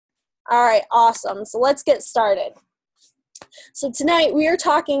All right, awesome. So let's get started. So tonight we are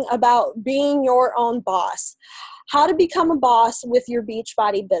talking about being your own boss, how to become a boss with your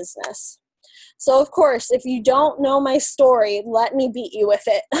Beachbody business. So of course, if you don't know my story, let me beat you with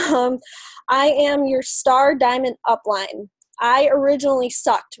it. I am your star diamond upline. I originally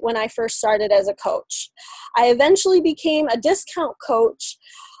sucked when I first started as a coach. I eventually became a discount coach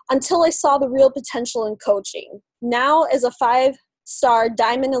until I saw the real potential in coaching. Now, as a 5-star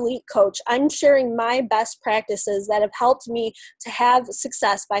Diamond Elite coach, I'm sharing my best practices that have helped me to have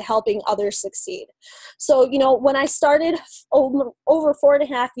success by helping others succeed. So, when I started over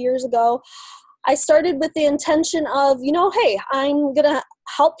 4.5 years ago, I started with the intention of, hey, I'm going to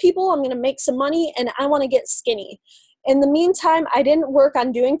help people, I'm going to make some money, and I want to get skinny. In the meantime, I didn't work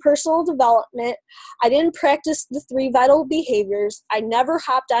on doing personal development. I didn't practice the 3 vital behaviors. I never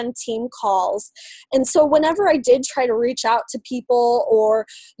hopped on team calls. And so whenever I did try to reach out to people or,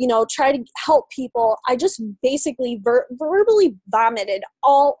 try to help people, I just basically verbally vomited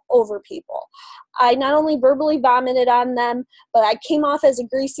all over people. I not only verbally vomited on them, but I came off as a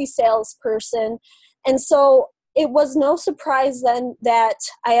greasy salesperson. And so it was no surprise then that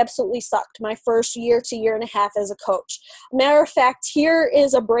I absolutely sucked my first year to year and a half as a coach. Matter of fact, here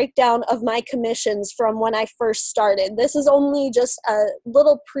is a breakdown of my commissions from when I first started. This is only just a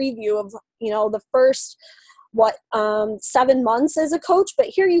little preview of, the first 7 months as a coach, but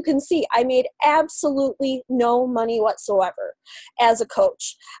here you can see I made absolutely no money whatsoever as a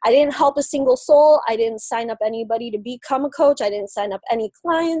coach. I didn't help a single soul. I didn't sign up anybody to become a coach. I didn't sign up any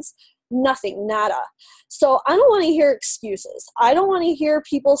clients. Nothing, nada. So I don't want to hear excuses. I don't want to hear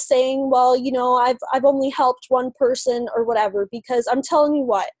people saying, well, I've only helped one person or whatever, because I'm telling you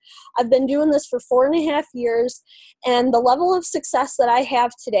what, I've been doing this for 4.5 years, and the level of success that I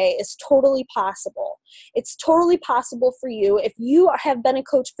have today is totally possible. It's totally possible for you if you have been a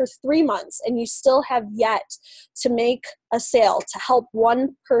coach for 3 months and you still have yet to make a sale to help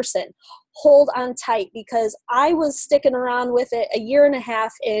one person. Hold on tight, because I was sticking around with it 1.5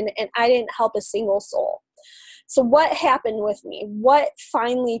 years in, and I didn't help a single soul. So what happened with me? What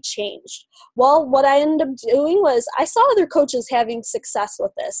finally changed? Well, what I ended up doing was I saw other coaches having success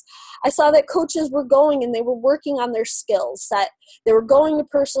with this. I saw that coaches were going and they were working on their skill set. They were going to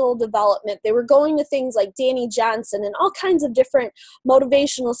personal development. They were going to things like Danny Johnson and all kinds of different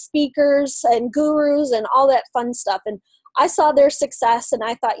motivational speakers and gurus and all that fun stuff. And I saw their success and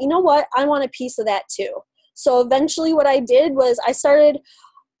I thought, you know what? I want a piece of that too. So eventually what I did was I started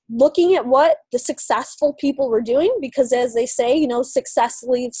looking at what the successful people were doing, because as they say, success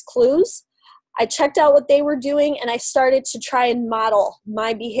leaves clues. I checked out what they were doing and I started to try and model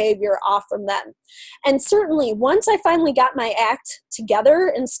my behavior off from them. And certainly once I finally got my act together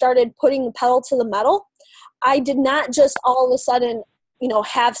and started putting the pedal to the metal, I did not just all of a sudden,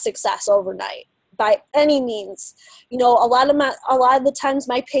 have success overnight. By any means. A lot of the times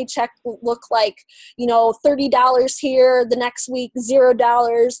my paycheck looked like, $30 here, the next week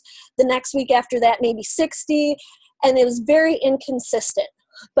 $0, the next week after that maybe $60, and it was very inconsistent.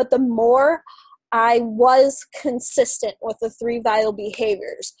 But the more I was consistent with the 3 vital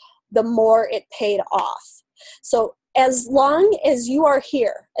behaviors, the more it paid off. So as long as you are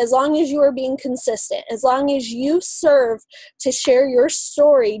here, as long as you are being consistent, as long as you serve to share your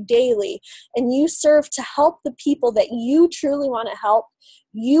story daily and you serve to help the people that you truly want to help,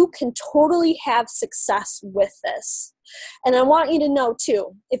 you can totally have success with this. And I want you to know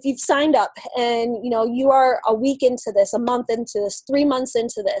too, if you've signed up and you are a week into this, a month into this, 3 months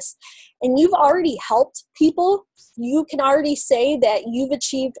into this, and you've already helped people, you can already say that you've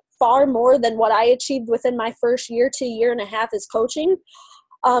achieved far more than what I achieved within my first year to 1.5 years as coaching.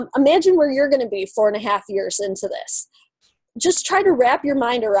 Imagine where you're going to be 4.5 years into this. Just try to wrap your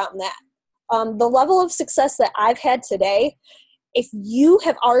mind around that. The level of success that I've had today, if you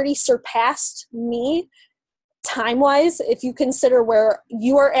have already surpassed me time-wise, if you consider where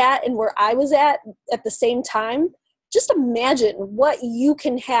you are at and where I was at the same time, just imagine what you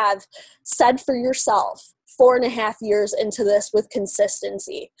can have said for yourself 4.5 years into this with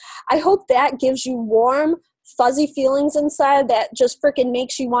consistency. I hope that gives you warm, fuzzy feelings inside that just freaking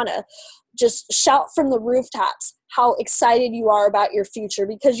makes you want to just shout from the rooftops how excited you are about your future,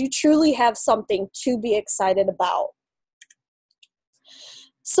 because you truly have something to be excited about.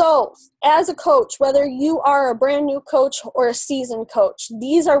 So as a coach, whether you are a brand new coach or a seasoned coach,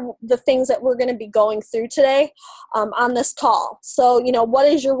 these are the things that we're going to be going through today on this call. So, what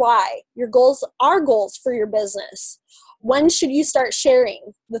is your why? Your goals are goals for your business. When should you start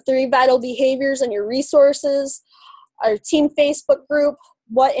sharing the 3 vital behaviors and your resources, our team Facebook group,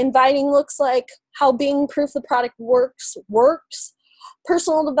 what inviting looks like, how being proof the product works,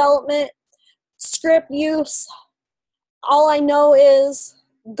 personal development, script use. All I know is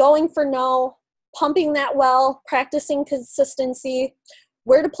going for no, pumping that well, practicing consistency,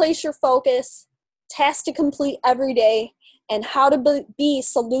 where to place your focus, tasks to complete every day, and how to be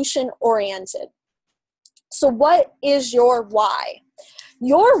solution-oriented. So what is your why?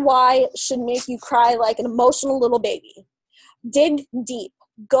 Your why should make you cry like an emotional little baby. Dig deep.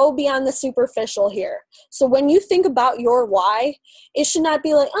 Go beyond the superficial here. So when you think about your why, it should not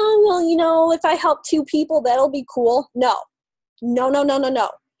be like, oh, well, if I help 2 people, that'll be cool. No.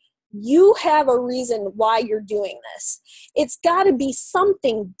 You have a reason why you're doing this. It's got to be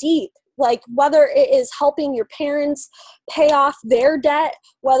something deep, like whether it is helping your parents pay off their debt,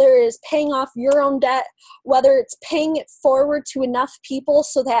 whether it is paying off your own debt, whether it's paying it forward to enough people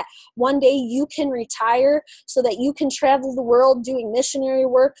so that one day you can retire, so that you can travel the world doing missionary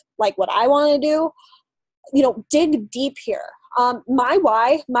work like what I want to do. Dig deep here. My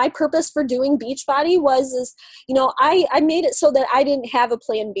why, my purpose for doing Beachbody I made it so that I didn't have a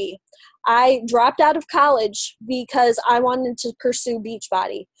plan B. I dropped out of college because I wanted to pursue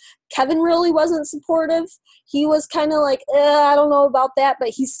Beachbody. Kevin really wasn't supportive. He was kind of like, I don't know about that, but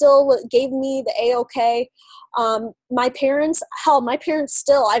he still gave me the A-okay. My parents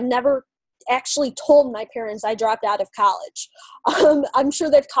still, I've never actually told my parents I dropped out of college. I'm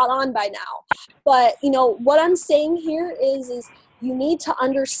sure they've caught on by now. But, what I'm saying here is you need to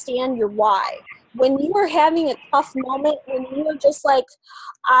understand your why. When you are having a tough moment, when you are just like,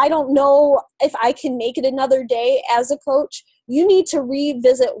 I don't know if I can make it another day as a coach, you need to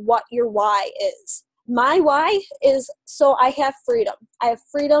revisit what your why is. My why is so I have freedom.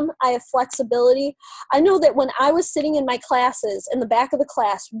 I have flexibility. I know that when I was sitting in my classes, in the back of the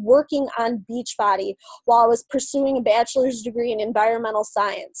class, working on Beachbody while I was pursuing a bachelor's degree in environmental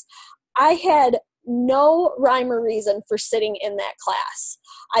science, I had no rhyme or reason for sitting in that class.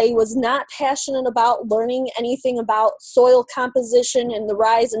 I was not passionate about learning anything about soil composition and the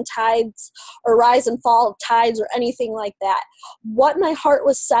rise and fall of tides or anything like that. What my heart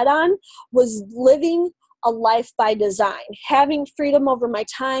was set on was living a life by design, having freedom over my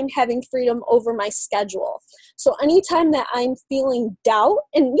time, having freedom over my schedule. So anytime that I'm feeling doubt,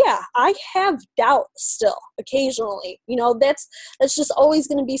 and yeah, I have doubt still occasionally, that's just always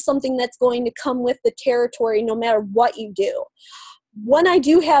going to be something that's going to come with the territory no matter what you do. When I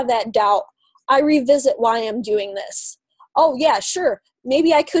do have that doubt, I revisit why I'm doing this. Oh yeah, sure.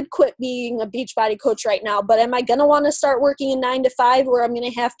 Maybe I could quit being a Beachbody coach right now, but am I going to want to start working a 9 to 5 where I'm going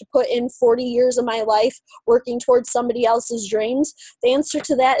to have to put in 40 years of my life working towards somebody else's dreams? The answer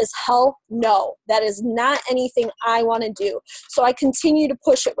to that is hell no. That is not anything I want to do. So I continue to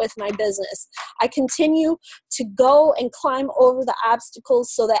push it with my business. I continue to go and climb over the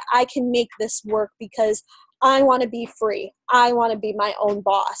obstacles so that I can make this work because I want to be free. I want to be my own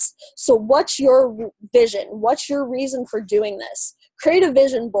boss. So what's your vision? What's your reason for doing this? Create a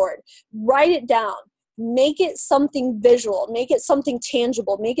vision board. Write it down. Make it something visual. Make it something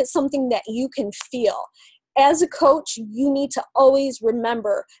tangible. Make it something that you can feel. As a coach, you need to always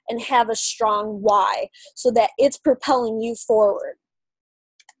remember and have a strong why so that it's propelling you forward.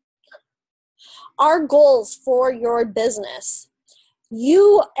 Our goals for your business.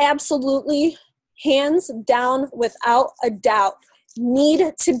 You absolutely, hands down, without a doubt,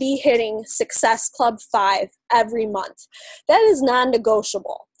 need to be hitting Success Club 5 every month. That is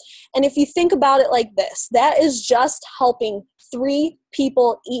non-negotiable. And if you think about it like this, that is just helping 3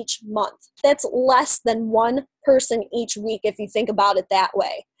 people each month. That's less than 1 person each week if you think about it that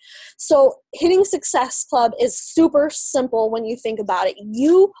way. So hitting Success Club is super simple when you think about it.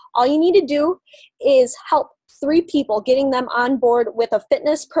 All you need to do is help 3 people, getting them on board with a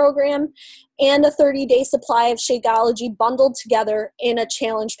fitness program and a 30-day supply of Shakeology bundled together in a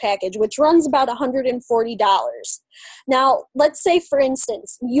challenge package, which runs about $140. Now, let's say, for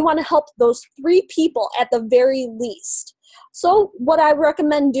instance, you want to help those 3 people at the very least. So what I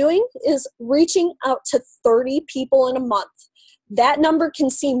recommend doing is reaching out to 30 people in a month. That number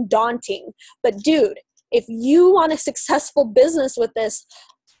can seem daunting, but dude, if you want a successful business with this,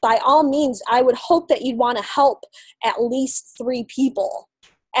 by all means, I would hope that you'd want to help at least 3 people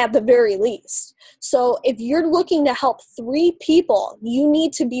at the very least. So if you're looking to help 3 people, you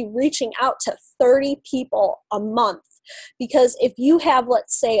need to be reaching out to 30 people a month. Because if you have,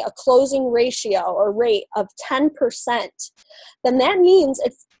 let's say, a closing ratio or rate of 10%, then that means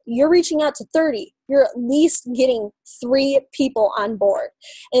if you're reaching out to 30, you're at least getting 3 people on board.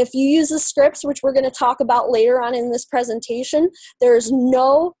 And if you use the scripts, which we're going to talk about later on in this presentation, there's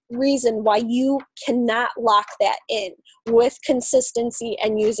no reason why you cannot lock that in with consistency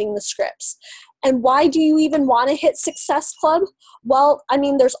and using the scripts. And why do you even want to hit Success Club? Well, I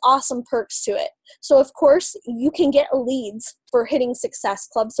mean, there's awesome perks to it. So of course, you can get leads for hitting Success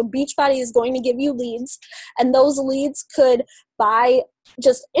Club. So Beachbody is going to give you leads, and those leads could buy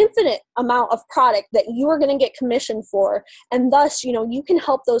just infinite amount of product that you are going to get commission for. And thus, you can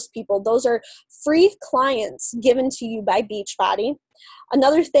help those people. Those are free clients given to you by Beachbody.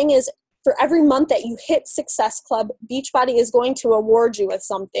 Another thing is, for every month that you hit Success Club, Beachbody is going to award you with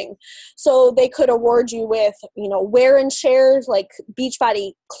something. So they could award you with, wear and shares like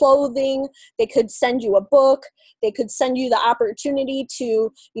Beachbody clothing. They could send you a book. They could send you the opportunity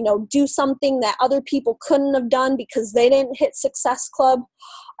to, do something that other people couldn't have done because they didn't hit Success Club.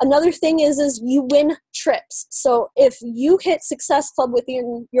 Another thing is you win trips. So if you hit Success Club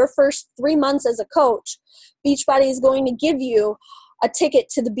within your first 3 months as a coach, Beachbody is going to give you a ticket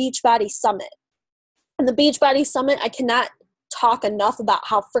to the Beachbody Summit. And the Beachbody Summit, I cannot talk enough about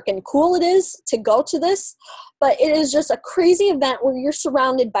how freaking cool it is to go to this, but it is just a crazy event where you're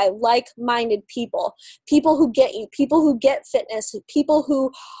surrounded by like-minded people who get you, people who get fitness, people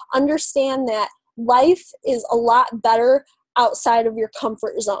who understand that life is a lot better outside of your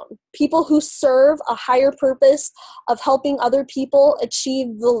comfort zone, people who serve a higher purpose of helping other people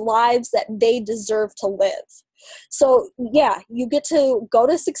achieve the lives that they deserve to live. So yeah, you get to go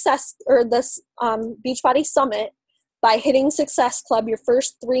to this Beachbody Summit by hitting Success Club your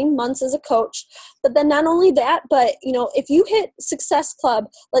first 3 months as a coach. But then not only that, but if you hit Success Club,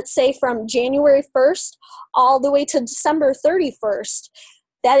 let's say from January 1st all the way to December 31st,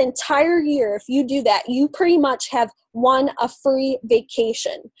 that entire year, if you do that, you pretty much have won a free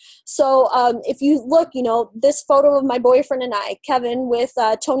vacation. So if you look, this photo of my boyfriend and I, Kevin, with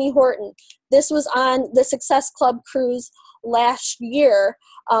Tony Horton, this was on the Success Club cruise last year,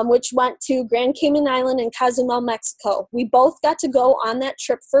 which went to Grand Cayman Island and Cozumel, Mexico. We both got to go on that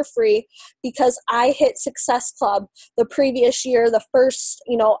trip for free because I hit Success Club the previous year, the first,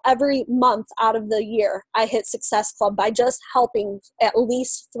 every month out of the year, I hit Success Club by just helping at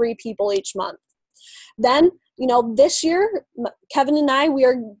least 3 people each month. Then, this year, Kevin and I, we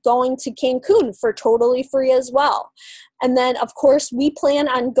are going to Cancun for totally free as well. And then, of course, we plan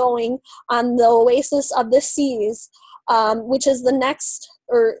on going on the Oasis of the Seas, which is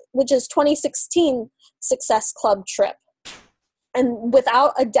 2016 Success Club trip. And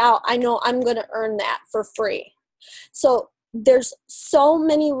without a doubt, I know I'm going to earn that for free. So there's so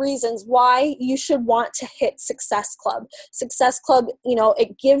many reasons why you should want to hit Success Club. Success Club,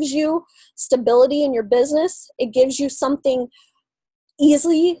 it gives you stability in your business. It gives you something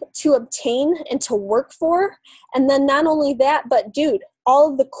easy to obtain and to work for. And then not only that, but dude, all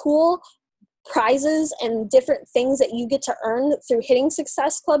of the cool prizes and different things that you get to earn through hitting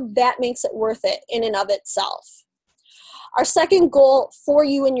Success Club, that makes it worth it in and of itself. Our second goal for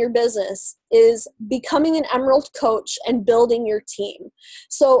you in your business is becoming an Emerald coach and building your team.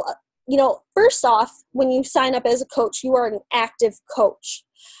 So, first off, when you sign up as a coach, you are an active coach.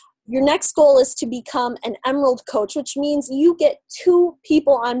 Your next goal is to become an Emerald coach, which means you get 2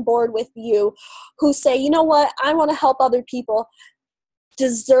 people on board with you who say, you know what, I want to help other people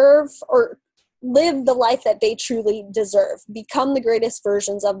deserve or live the life that they truly deserve, become the greatest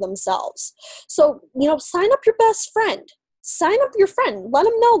versions of themselves. So, sign up your best friend. Sign up your friend. Let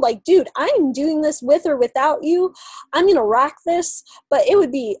them know, like, dude, I'm doing this with or without you. I'm going to rock this, but it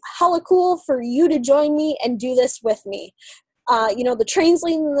would be hella cool for you to join me and do this with me. The train's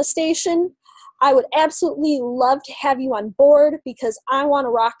leaving the station. I would absolutely love to have you on board because I want to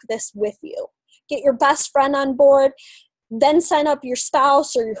rock this with you. Get your best friend on board. Then sign up your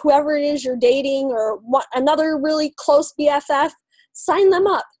spouse or whoever it is you're dating or another really close BFF. Sign them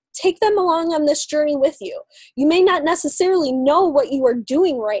up. Take them along on this journey with you. You may not necessarily know what you are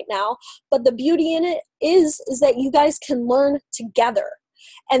doing right now, but the beauty in it is that you guys can learn together.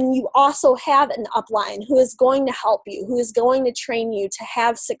 And you also have an upline who is going to help you, who is going to train you to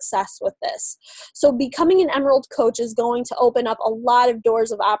have success with this. So becoming an Emerald coach is going to open up a lot of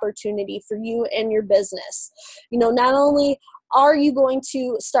doors of opportunity for you and your business. Not only are you going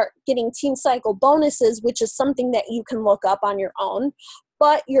to start getting Team Cycle bonuses, which is something that you can look up on your own,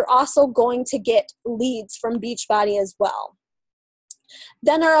 but you're also going to get leads from Beachbody as well.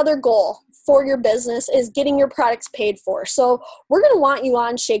 Then our other goal for your business is getting your products paid for. So we're going to want you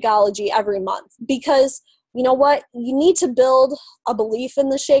on Shakeology every month because you know what? You need to build a belief in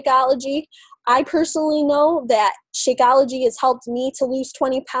the Shakeology. I personally know that Shakeology has helped me to lose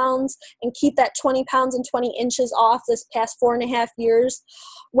 20 pounds and keep that 20 pounds and 20 inches off this past 4.5 years.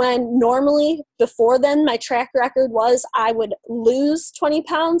 When normally before then, my track record was I would lose 20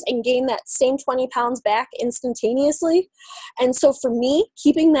 pounds and gain that same 20 pounds back instantaneously. And so for me,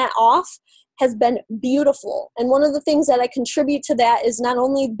 keeping that off has been beautiful. And one of the things that I contribute to that is not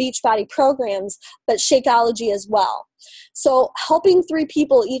only Beachbody programs, but Shakeology as well. So helping 3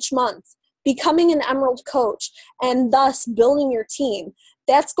 people each month, becoming an Emerald coach, and thus building your team,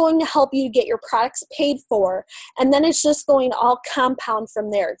 that's going to help you get your products paid for. And then it's just going to all compound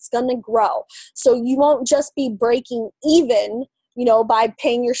from there. It's going to grow. So you won't just be breaking even, by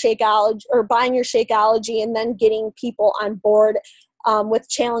paying your Shakeology or buying your Shakeology and then getting people on board with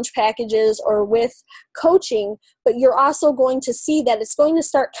challenge packages or with coaching, but you're also going to see that it's going to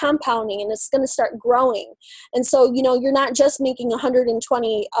start compounding and it's going to start growing. And so, you're not just making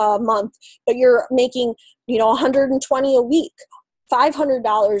 120 a month, but you're making, 120 a week,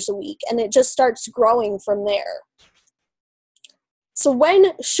 $500 a week, and it just starts growing from there. So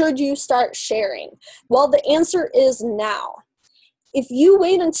when should you start sharing? Well, the answer is now. If you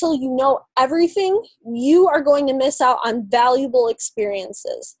wait until you know everything, you are going to miss out on valuable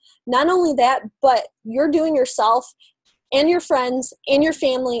experiences. Not only that, but you're doing yourself and your friends and your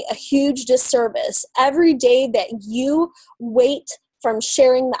family a huge disservice every day that you wait from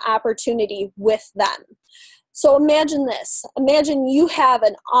sharing the opportunity with them. So imagine this. Imagine you have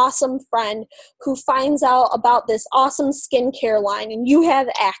an awesome friend who finds out about this awesome skincare line and you have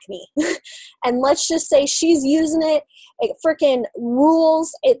acne. And let's just say she's using it. It freaking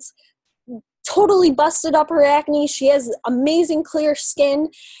rules. It's totally busted up her acne. She has amazing clear skin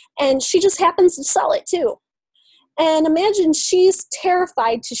and she just happens to sell it too. And imagine she's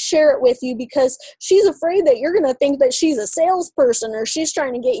terrified to share it with you because she's afraid that you're going to think that she's a salesperson or she's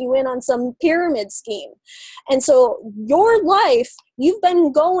trying to get you in on some pyramid scheme. And so your life, you've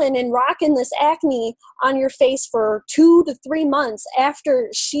been going and rocking this acne on your face for 2 to 3 months after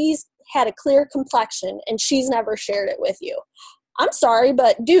she's had a clear complexion and she's never shared it with you. I'm sorry,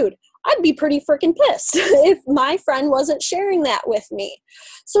 but dude, I'd be pretty freaking pissed if my friend wasn't sharing that with me.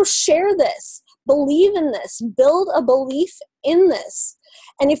 So share this. Believe in this. Build a belief in this.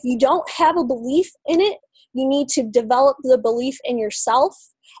 And if you don't have a belief in it, you need to develop the belief in yourself,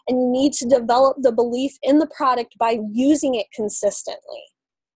 and you need to develop the belief in the product by using it consistently.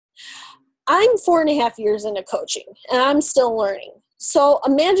 I'm 4.5 years into coaching, and I'm still learning. So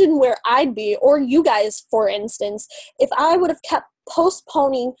imagine where I'd be, or you guys, for instance, if I would have kept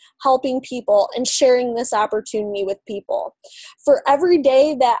postponing helping people and sharing this opportunity with people. For every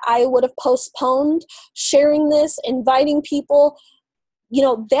day that I would have postponed sharing this, inviting people,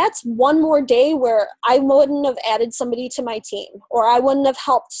 that's one more day where I wouldn't have added somebody to my team, or I wouldn't have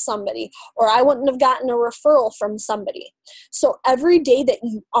helped somebody, or I wouldn't have gotten a referral from somebody. So every day that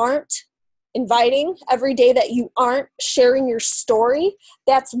you aren't inviting, every day that you aren't sharing your story,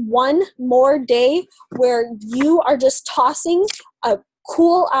 that's one more day where you are just tossing a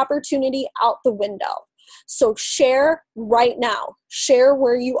cool opportunity out the window. So share right now. Share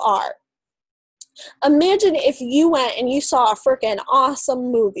where you are. Imagine if you went and you saw a freaking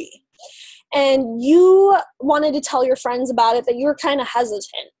awesome movie and you wanted to tell your friends about it, but you were kind of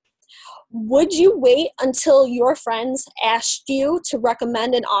hesitant. Would you wait until your friends asked you to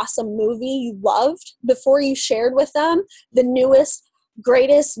recommend an awesome movie you loved before you shared with them the newest,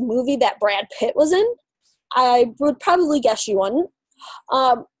 greatest movie that Brad Pitt was in? I would probably guess you wouldn't.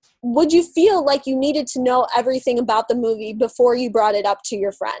 Would you feel like you needed to know everything about the movie before you brought it up to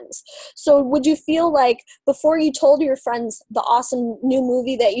your friends? So would you feel like before you told your friends the awesome new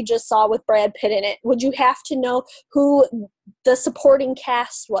movie that you just saw with Brad Pitt in it, would you have to know who the supporting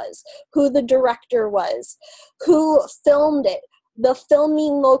cast was, who the director was, who filmed it, the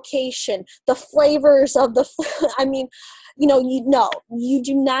filming location, the flavors of the, you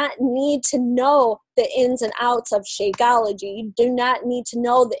do not need to know the ins and outs of Shakeology. You do not need to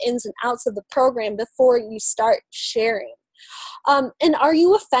know the ins and outs of the program before you start sharing. And are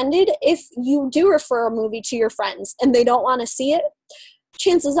you offended if you do refer a movie to your friends and they don't want to see it?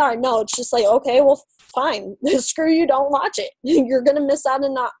 Chances are, no, it's just like, okay, well, fine. Screw you, don't watch it. You're going to miss out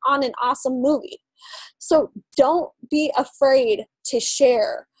on an awesome movie. So don't be afraid to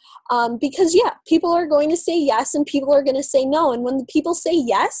share. Because people are going to say yes and people are going to say no. And when the people say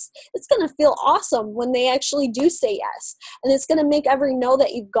yes, it's going to feel awesome when they actually do say yes. And it's going to make every no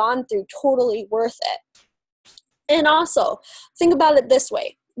that you've gone through totally worth it. And also, think about it this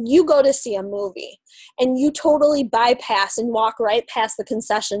way. You go to see a movie and you totally bypass and walk right past the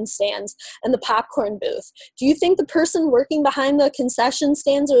concession stands and the popcorn booth. Do you think the person working behind the concession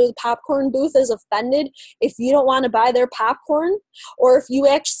stands or the popcorn booth is offended if you don't want to buy their popcorn? Or if you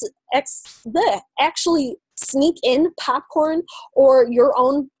actually sneak in popcorn or your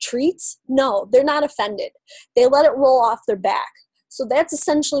own treats? No, they're not offended. They let it roll off their back. So that's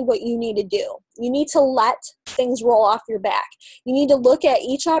essentially what you need to do. You need to let things roll off your back. You need to look at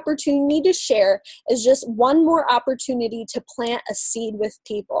each opportunity to share as just one more opportunity to plant a seed with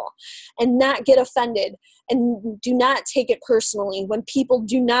people and not get offended, and do not take it personally when people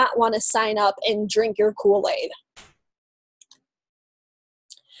do not want to sign up and drink your Kool-Aid.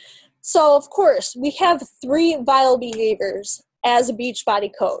 So, of course, we have 3 vital behaviors as a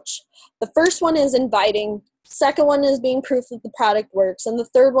Beachbody coach. The first one is inviting. Second one is being proof that the product works. And the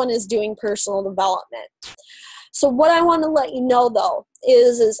third one is doing personal development. So what I want to let you know, though,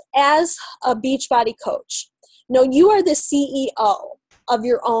 is as a Beachbody coach, you are the CEO of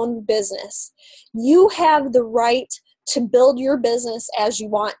your own business. You have the right to build your business as you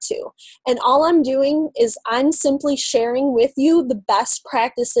want to. And all I'm doing is I'm simply sharing with you the best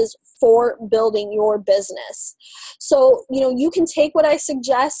practices for building your business. So, you can take what I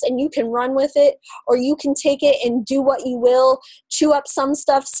suggest and you can run with it, or you can take it and do what you will, chew up some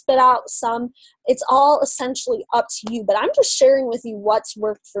stuff, spit out some. It's all essentially up to you, but I'm just sharing with you what's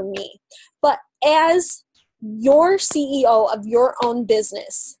worked for me. But as your CEO of your own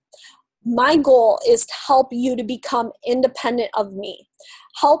business, my goal is to help you to become independent of me,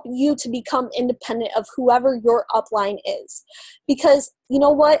 help you to become independent of whoever your upline is. Because you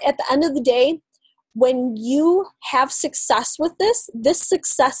know what? At the end of the day, when you have success with this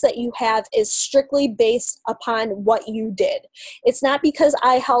success that you have is strictly based upon what you did. It's not because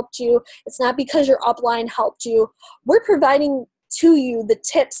I helped you. It's not because your upline helped you. We're providing to you the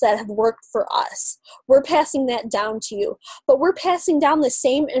tips that have worked for us. We're passing that down to you, but we're passing down the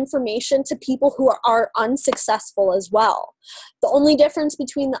same information to people who are unsuccessful as well. The only difference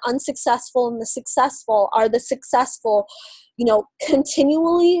between the unsuccessful and the successful are the successful,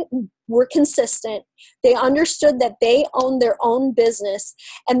 continually were consistent. They understood that they owned their own business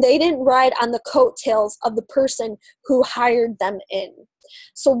and they didn't ride on the coattails of the person who hired them in.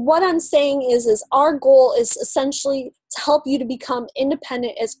 So what I'm saying is our goal is essentially to help you to become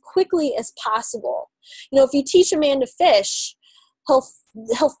independent as quickly as possible. If you teach a man to fish, he'll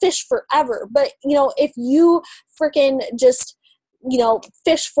fish forever. But, if you freaking just,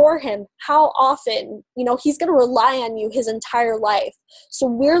 fish for him, how often, he's going to rely on you his entire life. So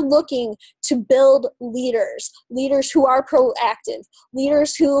we're looking to build leaders who are proactive,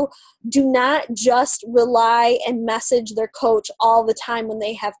 leaders who do not just rely and message their coach all the time when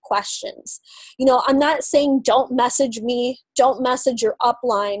they have questions. I'm not saying don't message me, don't message your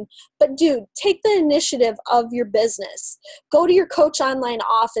upline, but dude, take the initiative of your business. Go to your coach online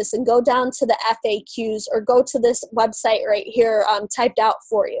office and go down to the FAQs, or go to this website right here typed out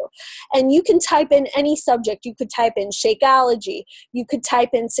for you. And you can type in any subject. You could type in Shakeology. You could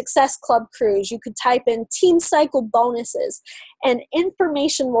type in Success Club Cruise. You could type in Team Cycle bonuses, and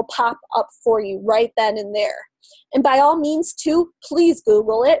information will pop up for you right then and there. And by all means, too, please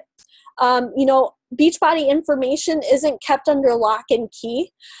Google it. Beachbody information isn't kept under lock and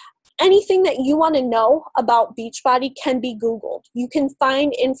key. Anything that you want to know about Beachbody can be Googled. You can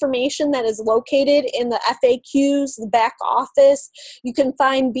find information that is located in the FAQs, the back office. You can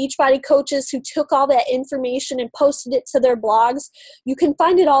find Beachbody coaches who took all that information and posted it to their blogs. You can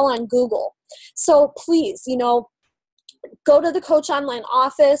find it all on Google. So please, go to the Coach Online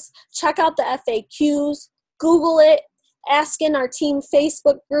office, check out the FAQs, Google it, ask in our team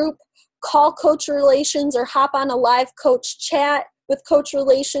Facebook group, call Coach Relations, or hop on a live coach chat with Coach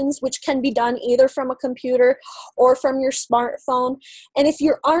Relations, which can be done either from a computer or from your smartphone. And if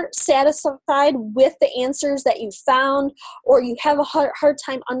you aren't satisfied with the answers that you found, or you have a hard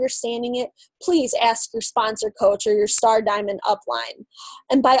time understanding it, please ask your sponsor coach or your Star Diamond upline.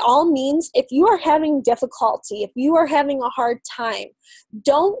 And by all means, if you are having difficulty, if you are having a hard time,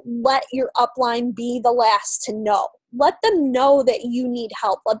 don't let your upline be the last to know. Let them know that you need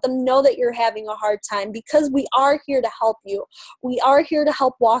help. Let them know that you're having a hard time, because we are here to help you. We are here to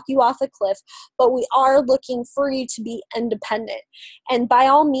help walk you off a cliff, but we are looking for you to be independent. And by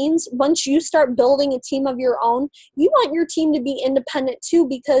all means, once you start building a team of your own, you want your team to be independent too,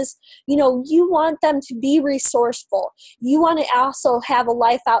 because, you want them to be resourceful. You want to also have a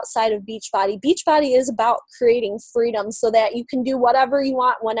life outside of Beachbody. Beachbody is about creating freedom so that you can do whatever you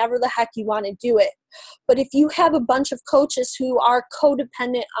want, whenever the heck you want to do it. But if you have a bunch of coaches who are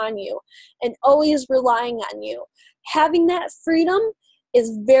codependent on you and always relying on you, having that freedom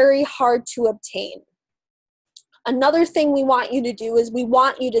is very hard to obtain. Another thing we want you to do is we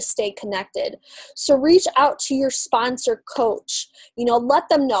want you to stay connected. So reach out to your sponsor coach. Let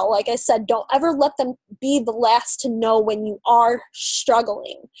them know. Like I said, don't ever let them be the last to know when you are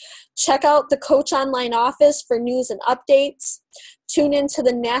struggling. Check out the Coach Online office for news and updates. Tune into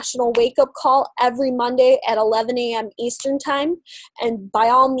the National Wake Up Call every Monday at 11 a.m. Eastern Time. And by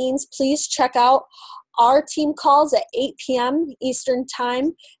all means, please check out our team calls at 8 p.m. Eastern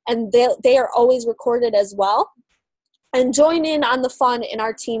Time, and they are always recorded as well. And join in on the fun in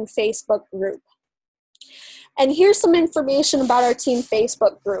our team Facebook group. And here's some information about our team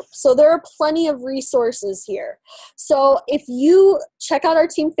Facebook group. So there are plenty of resources here. So if you check out our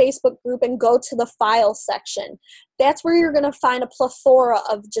team Facebook group and go to the file section, that's where you're going to find a plethora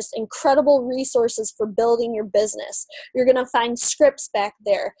of just incredible resources for building your business. You're going to find scripts back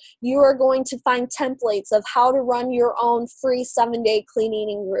there. You are going to find templates of how to run your own free 7-day clean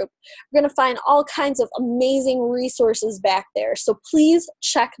eating group. You're going to find all kinds of amazing resources back there. So please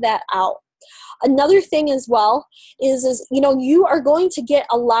check that out. Another thing as well is you are going to get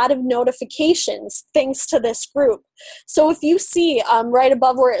a lot of notifications thanks to this group. So if you see right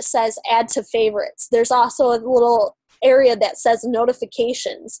above where it says add to favorites, there's also a little area that says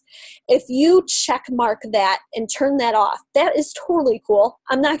notifications. If you check mark that and turn that off, that is totally cool.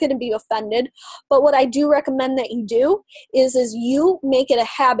 I'm not going to be offended, but what I do recommend that you do is you make it a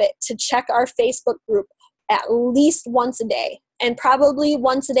habit to check our Facebook group at least once a day. And probably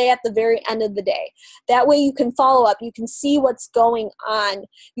once a day at the very end of the day. That way you can follow up. You can see what's going on.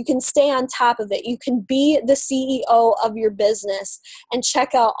 You can stay on top of it. You can be the CEO of your business and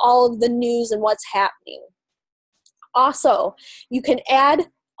check out all of the news and what's happening. Also, you can add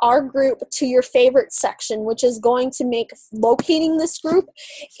our group to your favorite section, which is going to make locating this group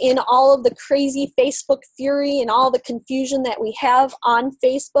in all of the crazy Facebook fury and all the confusion that we have on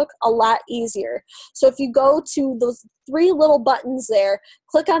Facebook a lot easier. So if you go to those 3 little buttons there,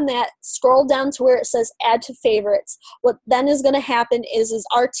 click on that, scroll down to where it says add to favorites. What then is going to happen is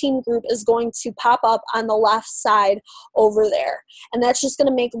our team group is going to pop up on the left side over there. And that's just going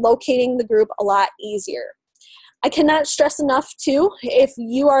to make locating the group a lot easier. I cannot stress enough too, if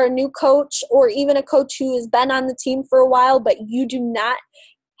you are a new coach or even a coach who has been on the team for a while, but you do not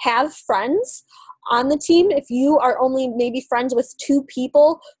have friends on the team, if you are only maybe friends with 2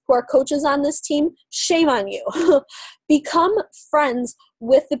 people who are coaches on this team, shame on you. Become friends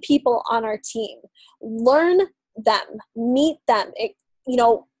with the people on our team. Learn them, meet them,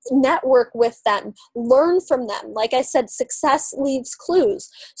 network with them, learn from them. Like I said, success leaves clues.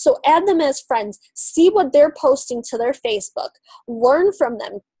 So add them as friends. See what they're posting to their Facebook. Learn from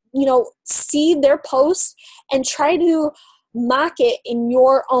them. See their posts and try to mock it in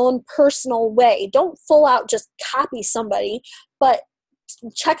your own personal way. Don't full out just copy somebody, but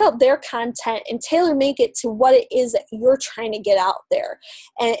check out their content and tailor make it to what it is that you're trying to get out there,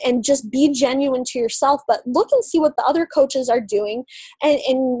 and just be genuine to yourself, but look and see what the other coaches are doing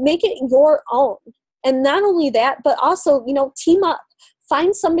and make it your own. And not only that, but also, team up.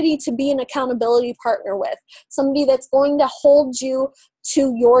 Find somebody to be an accountability partner with, somebody that's going to hold you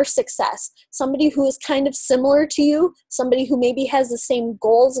to your success, somebody who is kind of similar to you, somebody who maybe has the same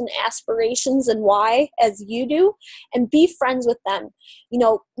goals and aspirations and why as you do, and be friends with them.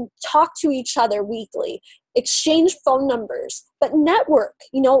 Talk to each other weekly, exchange phone numbers, but network.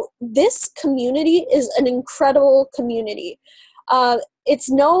 This community is an incredible community. It's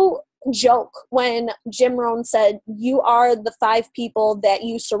no joke when Jim Rohn said, you are the 5 people that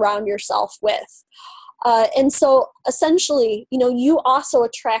you surround yourself with. And so essentially, you also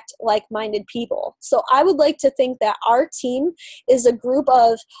attract like-minded people. So I would like to think that our team is a group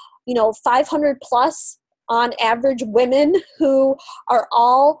of, 500 plus on average women who are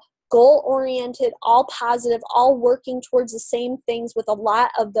all goal-oriented, all positive, all working towards the same things with a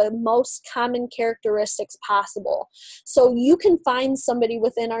lot of the most common characteristics possible. So you can find somebody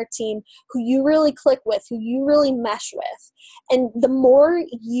within our team who you really click with, who you really mesh with. And the more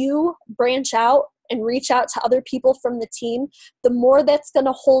you branch out and reach out to other people from the team, the more that's going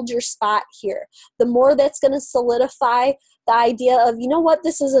to hold your spot here. The more that's going to solidify the idea of,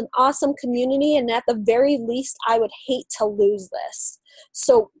 this is an awesome community, and at the very least, I would hate to lose this.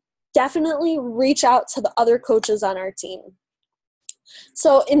 So definitely reach out to the other coaches on our team.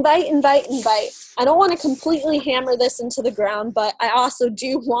 So invite. I don't want to completely hammer this into the ground, but I also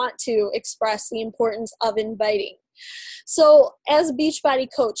do want to express the importance of inviting. So as a Beachbody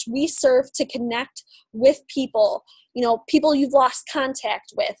coach, we serve to connect with people, people you've lost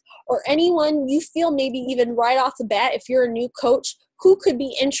contact with, or anyone you feel maybe even right off the bat, if you're a new coach, who could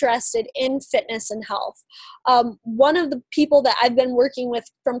be interested in fitness and health. One of the people that I've been working with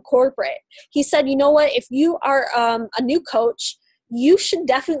from corporate, he said, you know what, if you are a new coach, you should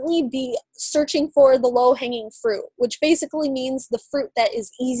definitely be searching for the low-hanging fruit, which basically means the fruit that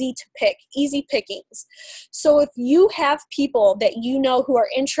is easy to pick, easy pickings. So if you have people that you know who are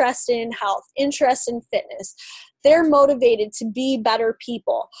interested in health, interested in fitness, they're motivated to be better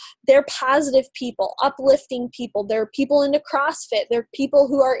people. They're positive people, uplifting people. They're people into CrossFit. They're people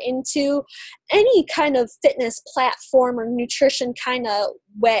who are into any kind of fitness platform or nutrition kind of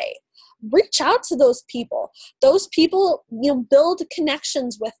way. Reach out to those people. Those people, build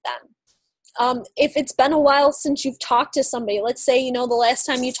connections with them. If it's been a while since you've talked to somebody, let's say, the last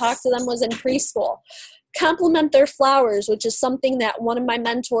time you talked to them was in preschool, compliment their flowers, which is something that one of my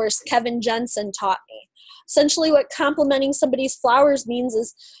mentors, Kevin Jensen, taught me. Essentially what complimenting somebody's flowers means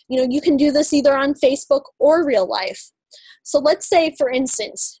is, you can do this either on Facebook or real life. So let's say, for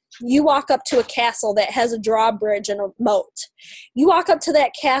instance, you walk up to a castle that has a drawbridge and a moat. You walk up to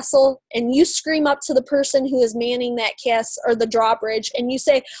that castle and you scream up to the person who is manning that castle or the drawbridge and you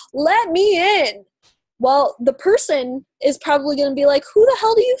say, "Let me in." Well, the person is probably going to be like, "Who the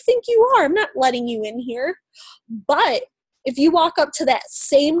hell do you think you are? I'm not letting you in here." But if you walk up to that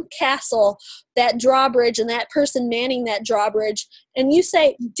same castle, that drawbridge, and that person manning that drawbridge, and you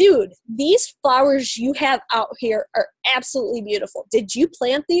say, "Dude, these flowers you have out here are absolutely beautiful. Did you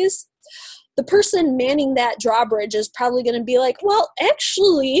plant these?" The person manning that drawbridge is probably going to be like, "Well,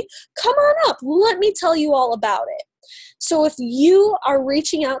 actually, come on up. Let me tell you all about it." So if you are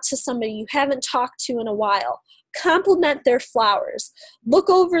reaching out to somebody you haven't talked to in a while, compliment their flowers. Look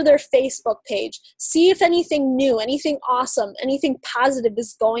over their Facebook page. See if anything new, anything awesome, anything positive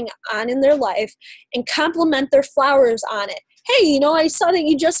is going on in their life, and compliment their flowers on it. "Hey, I saw that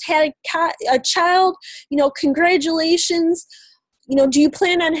you just had a child. Congratulations. Do you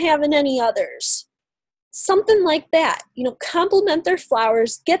plan on having any others?" Something like that. Compliment their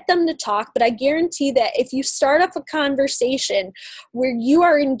flowers, get them to talk, but I guarantee that if you start off a conversation where you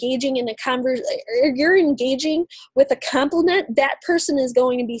are engaging in you're engaging with a compliment, that person is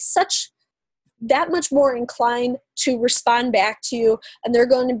going to be that much more inclined to respond back to you, and they're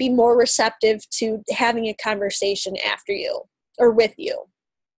going to be more receptive to having a conversation after you or with you.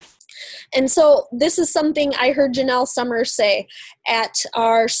 And so this is something I heard Janelle Summers say at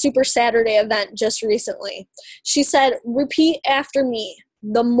our Super Saturday event just recently. She said, "Repeat after me.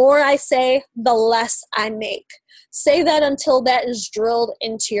 The more I say, the less I make." Say that until that is drilled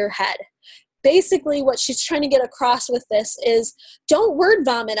into your head. Basically, what she's trying to get across with this is, don't word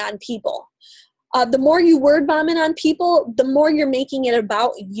vomit on people. The more you word vomit on people, the more you're making it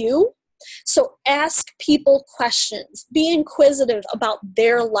about you. So ask people questions. Be inquisitive about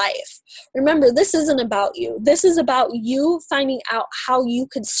their life. Remember, this isn't about you. This is about you finding out how you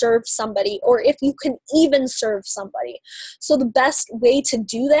could serve somebody, or if you can even serve somebody. So the best way to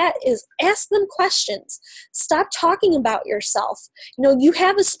do that is ask them questions. Stop talking about yourself. You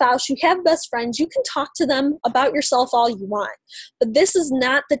have a spouse, you have best friends, you can talk to them about yourself all you want. But this is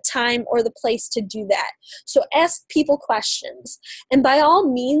not the time or the place to do that. So ask people questions. And by all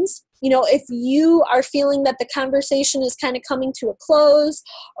means, if you are feeling that the conversation is kind of coming to a close,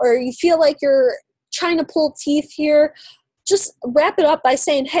 or you feel like you're trying to pull teeth here, just wrap it up by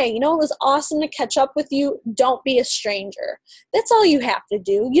saying, "Hey, it was awesome to catch up with you. Don't be a stranger." That's all you have to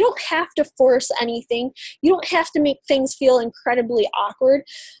do. You don't have to force anything. You don't have to make things feel incredibly awkward.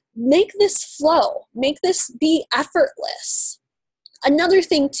 Make this flow. Make this be effortless. Another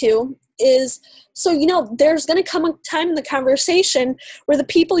thing too is, there's going to come a time in the conversation where the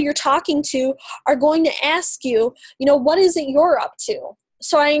people you're talking to are going to ask you, what is it you're up to?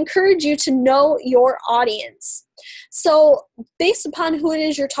 So I encourage you to know your audience. So based upon who it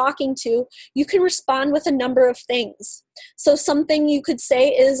is you're talking to, you can respond with a number of things. So something you could say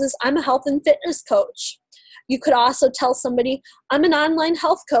is "I'm a health and fitness coach." You could also tell somebody, "I'm an online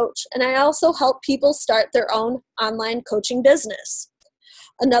health coach, and I also help people start their own online coaching business."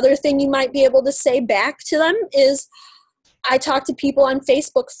 Another thing you might be able to say back to them is, "I talk to people on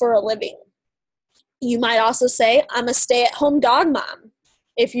Facebook for a living." You might also say, "I'm a stay-at-home dog mom."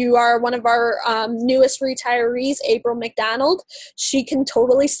 If you are one of our newest retirees, April McDonald, she can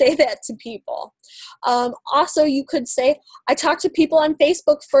totally say that to people. Also, you could say, "I talk to people on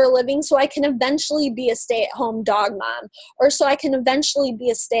Facebook for a living so I can eventually be a stay-at-home dog mom," or "so I can eventually be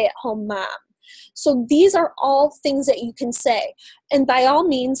a stay-at-home mom." So these are all things that you can say. And by all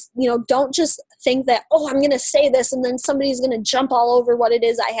means, don't just think that, "Oh, I'm going to say this," and then somebody's going to jump all over what it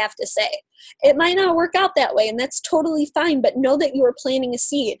is I have to say. It might not work out that way, and that's totally fine, but know that you are planting a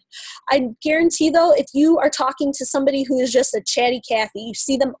seed. I guarantee, though, if you are talking to somebody who is just a chatty Cathy, you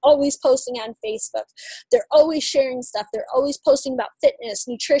see them always posting on Facebook. They're always sharing stuff. They're always posting about fitness,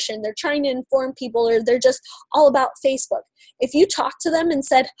 nutrition. They're trying to inform people, or they're just all about Facebook. If you talk to them and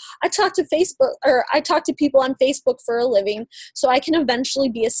said, I talk to people on Facebook for a living, so I can eventually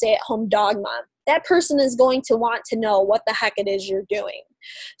be a stay-at-home dog mom, that person is going to want to know what the heck it is you're doing.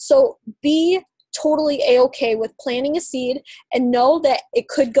 So be totally A-okay with planting a seed and know that it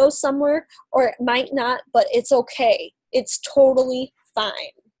could go somewhere or it might not, but it's okay. It's totally fine.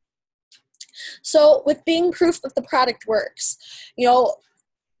 So with being proof that the product works,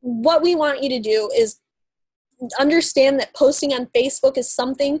 what we want you to do is understand that posting on Facebook is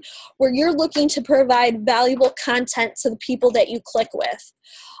something where you're looking to provide valuable content to the people that you click with.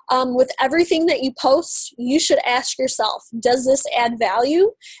 With everything that you post, you should ask yourself, does this add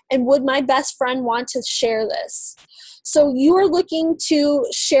value? And would my best friend want to share this? So you are looking to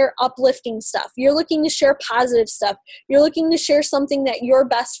share uplifting stuff. You're looking to share positive stuff. You're looking to share something that your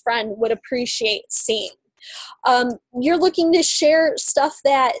best friend would appreciate seeing. You're looking to share stuff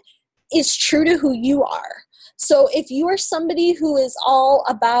that is true to who you are. So if you are somebody who is all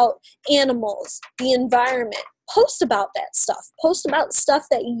about animals, the environment, post about that stuff. Post about stuff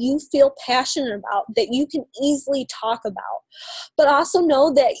that you feel passionate about, that you can easily talk about. But also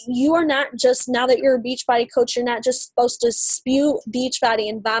know that you are not just, now that you're a Beachbody coach, you're not just supposed to spew Beachbody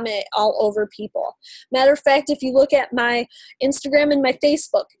and vomit it all over people. Matter of fact, if you look at my Instagram and my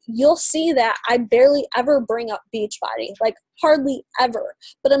Facebook, you'll see that I barely ever bring up Beachbody, like hardly ever.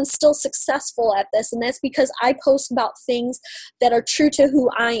 But I'm still successful at this, and that's because I post about things that are true to who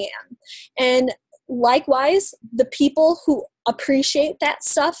I am. And likewise, the people who appreciate that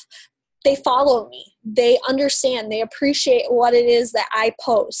stuff, they follow me. They understand. They appreciate what it is that I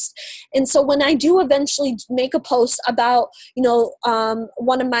post. And so when I do eventually make a post about,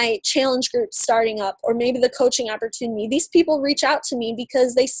 one of my challenge groups starting up, or maybe the coaching opportunity, these people reach out to me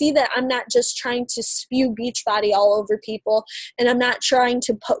because they see that I'm not just trying to spew Beachbody all over people, and I'm not trying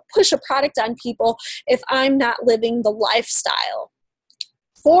to push a product on people if I'm not living the lifestyle.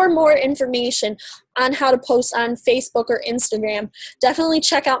 For more information on how to post on Facebook or Instagram, definitely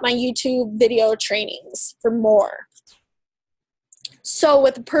check out my YouTube video trainings for more. So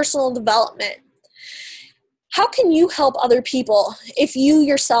with personal development, how can you help other people if you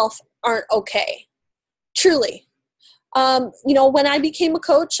yourself aren't okay? Truly. When I became a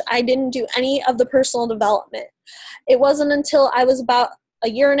coach, I didn't do any of the personal development. It wasn't until I was about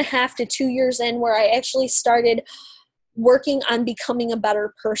 1.5 to 2 years in where I actually started working on becoming a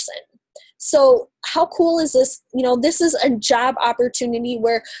better person. So how cool is this? This is a job opportunity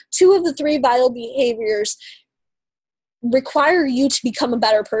where 2 of the 3 vital behaviors require you to become a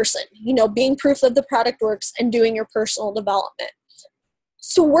better person, being proof that the product works and doing your personal development.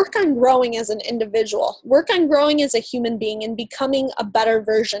 So work on growing as an individual, work on growing as a human being and becoming a better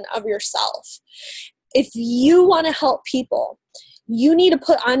version of yourself. If you want to help people, you need to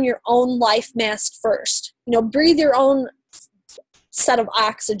put on your own life mask first. Breathe your own set of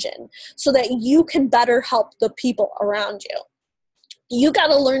oxygen so that you can better help the people around you. You got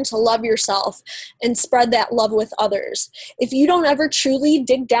to learn to love yourself and spread that love with others. If you don't ever truly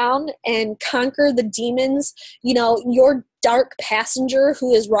dig down and conquer the demons, your dark passenger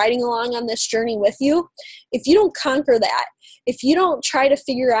who is riding along on this journey with you, if you don't conquer that, if you don't try to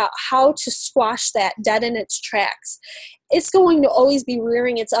figure out how to squash that dead in its tracks, it's going to always be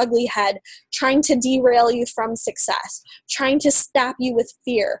rearing its ugly head, trying to derail you from success, trying to stop you with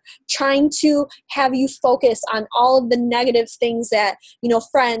fear, trying to have you focus on all of the negative things that,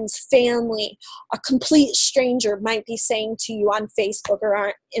 friends, family, a complete stranger might be saying to you on Facebook or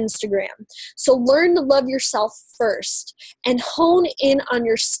on Instagram. So learn to love yourself first and hone in on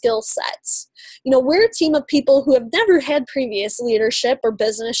your skill sets. We're a team of people who have never had previous leadership or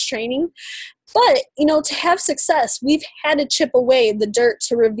business training. But, to have success, we've had to chip away the dirt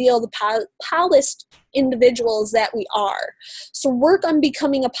to reveal the polished individuals that we are. So work on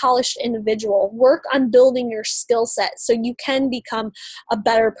becoming a polished individual. Work on building your skill set so you can become a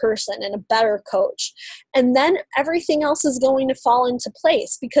better person and a better coach. And then everything else is going to fall into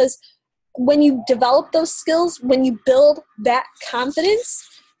place, because when you develop those skills, when you build that confidence,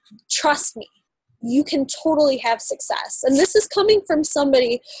 trust me, you can totally have success. And this is coming from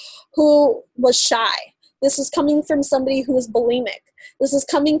somebody who was shy. This is coming from somebody who was bulimic. This is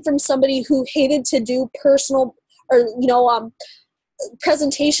coming from somebody who hated to do personal or,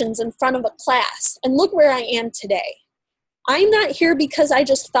 presentations in front of a class. And look where I am today. I'm not here because I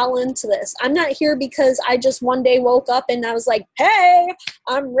just fell into this. I'm not here because I just one day woke up and I was like, hey,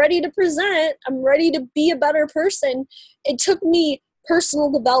 I'm ready to present. I'm ready to be a better person. It took me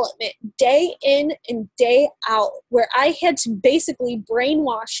personal development day in and day out, where I had to basically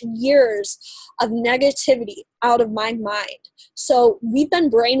brainwash years of negativity out of my mind. So we've been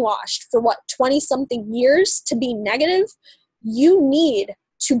brainwashed for 20 something years to be negative. You need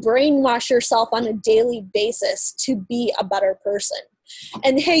to brainwash yourself on a daily basis to be a better person.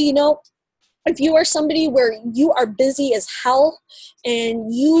 And hey, if you are somebody where you are busy as hell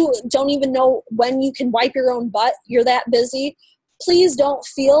and you don't even know when you can wipe your own butt, you're that busy, please don't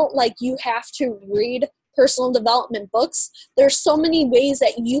feel like you have to read personal development books. There's so many ways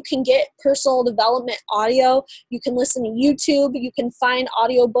that you can get personal development audio. You can listen to YouTube. You can find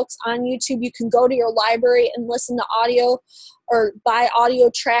audiobooks on YouTube. You can go to your library and listen to audio or buy audio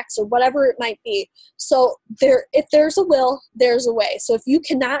tracks or whatever it might be. So if there's a will, there's a way. So if you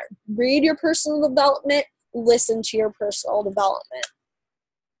cannot read your personal development, listen to your personal development.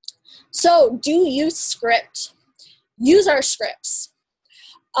 So do use script. Use our scripts.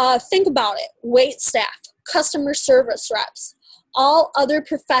 Think about it. Wait staff, customer service reps, all other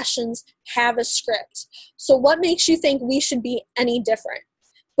professions have a script. So what makes you think we should be any different?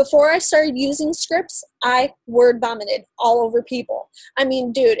 Before I started using scripts, I word vomited all over people. I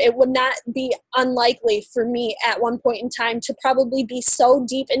mean, dude, it would not be unlikely for me at one point in time to probably be so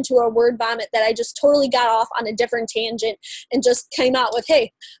deep into a word vomit that I just totally got off on a different tangent and just came out with,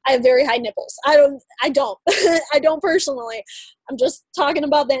 hey, I have very high nipples. I don't I don't personally. I'm just talking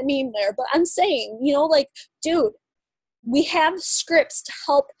about that meme there, but I'm saying, dude, we have scripts to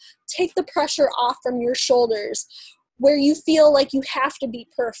help take the pressure off from your shoulders, where you feel like you have to be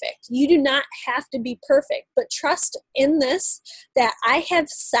perfect. You do not have to be perfect, but trust in this, that I have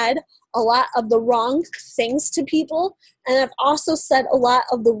said a lot of the wrong things to people, and I've also said a lot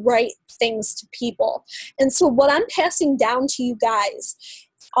of the right things to people. And so what I'm passing down to you guys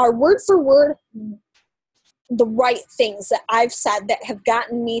are word for word the right things that I've said that have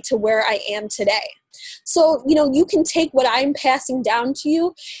gotten me to where I am today. So, you can take what I'm passing down to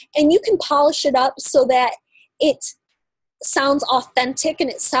you and you can polish it up so that it sounds authentic and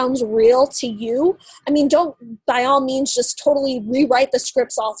it sounds real to you. I mean, don't by all means just totally rewrite the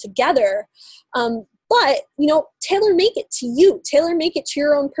scripts altogether. But, tailor make it to you. Tailor make it to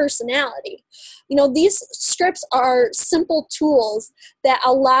your own personality. These scripts are simple tools that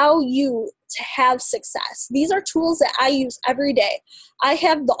allow you to have success. These are tools that I use every day. I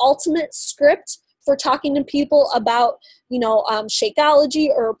have the ultimate script for talking to people about, Shakeology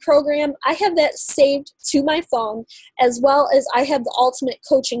or a program. I have that saved to my phone, as well as I have the ultimate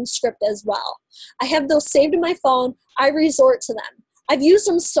coaching script as well. I have those saved in my phone. I resort to them. I've used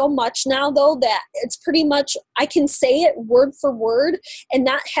them so much now, though, that it's pretty much, I can say it word for word and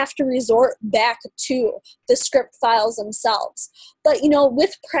not have to resort back to the script files themselves. But,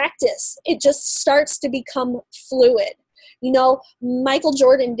 with practice, it just starts to become fluid. Michael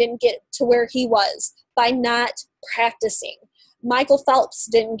Jordan didn't get to where he was by not practicing. Michael Phelps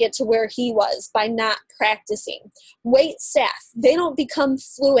didn't get to where he was by not practicing. Wait staff, they don't become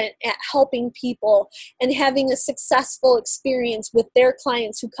fluent at helping people and having a successful experience with their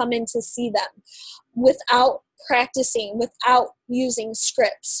clients who come in to see them without practicing, without using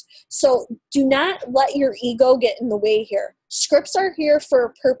scripts. So do not let your ego get in the way here. Scripts are here for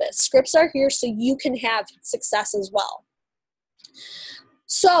a purpose. Scripts are here so you can have success as well.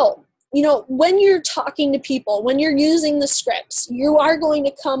 So, when you're talking to people, when you're using the scripts, you are going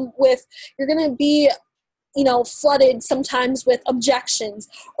to you're going to be, flooded sometimes with objections,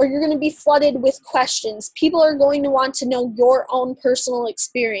 or you're going to be flooded with questions. People are going to want to know your own personal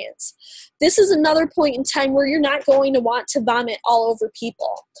experience. This is another point in time where you're not going to want to vomit all over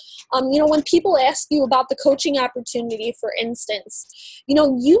people. When people ask you about the coaching opportunity, for instance,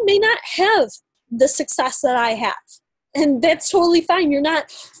 you may not have the success that I have. And that's totally fine. You're not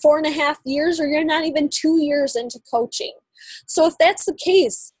 4.5 years, or you're not even 2 years into coaching. So if that's the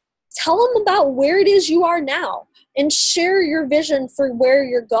case, tell them about where it is you are now and share your vision for where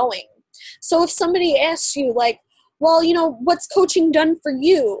you're going. So if somebody asks you well, what's coaching done for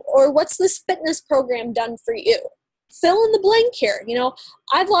you? Or what's this fitness program done for you? Fill in the blank here.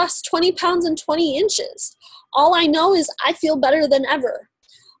 I've lost 20 pounds and 20 inches. All I know is I feel better than ever.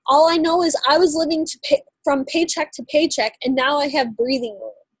 All I know is I was living from paycheck to paycheck, and now I have breathing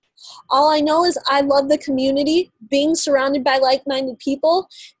room. All I know is I love the community, being surrounded by like-minded people,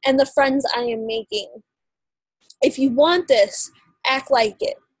 and the friends I am making. If you want this, act like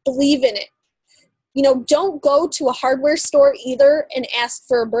it. Believe in it. Don't go to a hardware store either and ask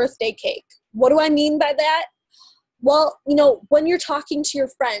for a birthday cake. What do I mean by that? Well, when you're talking to your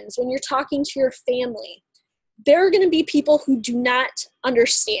friends, when you're talking to your family, there are going to be people who do not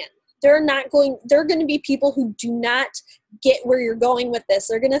understand. They're going to be people who do not get where you're going with this.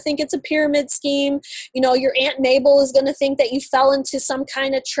 They're going to think it's a pyramid scheme. Your Aunt Mabel is going to think that you fell into some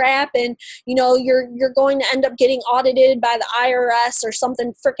kind of trap, and, you're going to end up getting audited by the IRS or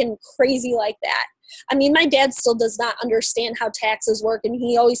something freaking crazy like that. I mean, my dad still does not understand how taxes work, and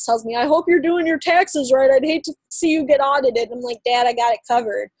he always tells me, I hope you're doing your taxes right. I'd hate to see you get audited. I'm like, Dad, I got it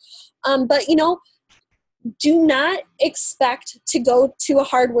covered. But do not expect to go to a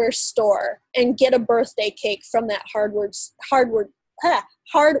hardware store and get a birthday cake from that hardware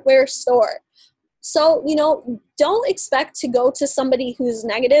store. So, don't expect to go to somebody who's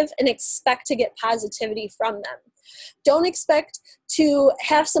negative and expect to get positivity from them. Don't expect to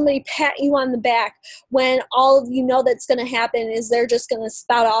have somebody pat you on the back when all that's going to happen is they're just going to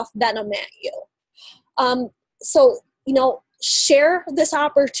spout off venom at you. Share this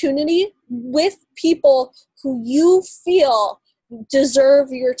opportunity with people who you feel deserve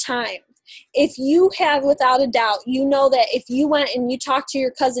your time. If you have, without a doubt, that if you went and you talked to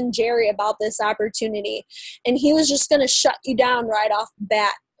your cousin Jerry about this opportunity and he was just going to shut you down right off the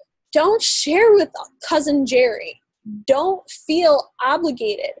bat, don't share with cousin Jerry. Don't feel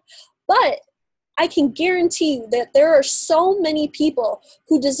obligated. But I can guarantee you that there are so many people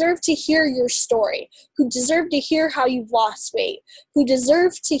who deserve to hear your story, who deserve to hear how you've lost weight, who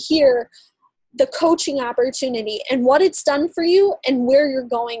deserve to hear the coaching opportunity and what it's done for you and where you're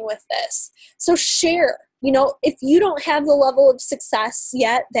going with this. So share. If you don't have the level of success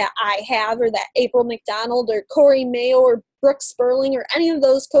yet that I have, or that April McDonald or Corey Mayo or Brooke Sperling or any of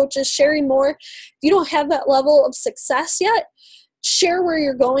those coaches, Sherry Moore, if you don't have that level of success yet, share where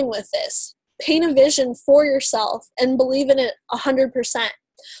you're going with this. Paint a vision for yourself and believe in it 100%.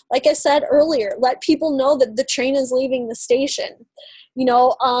 Like I said earlier, let people know that the train is leaving the station.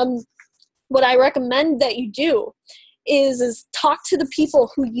 What I recommend that you do is talk to the people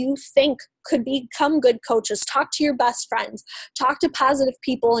who you think could become good coaches. Talk to your best friends. Talk to positive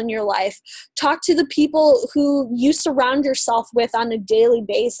people in your life. Talk to the people who you surround yourself with on a daily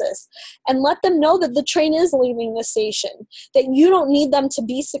basis, and let them know that the train is leaving the station, that you don't need them to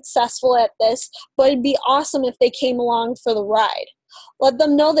be successful at this, but it'd be awesome if they came along for the ride. Let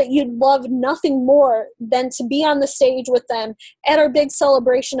them know that you'd love nothing more than to be on the stage with them at our big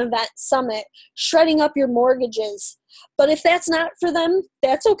celebration event summit, shredding up your mortgages. But if that's not for them,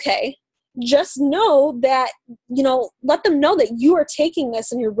 that's okay. Just know that, let them know that you are taking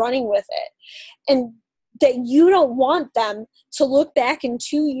this and you're running with it, and that you don't want them to look back in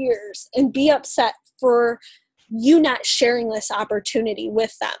 2 years and be upset for you not sharing this opportunity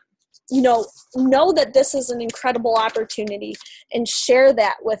with them. Know that this is an incredible opportunity and share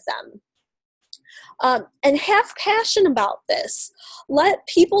that with them. And have passion about this. Let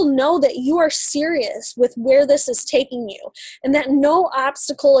people know that you are serious with where this is taking you, and that no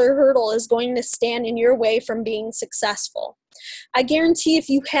obstacle or hurdle is going to stand in your way from being successful. I guarantee if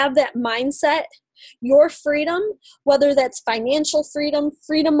you have that mindset, your freedom, whether that's financial freedom,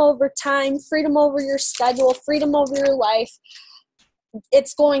 freedom over time, freedom over your schedule, freedom over your life,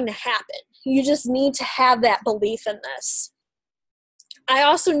 it's going to happen. You just need to have that belief in this. I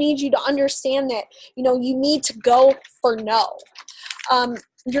also need you to understand that, you need to go for no.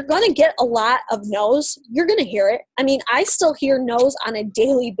 You're going to get a lot of no's. You're going to hear it. I mean, I still hear no's on a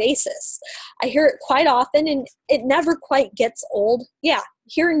daily basis. I hear it quite often, and it never quite gets old. Yeah,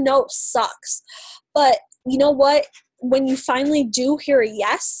 hearing no sucks. But you know what? When you finally do hear a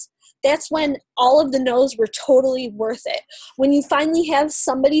yes, that's when all of the no's were totally worth it. When you finally have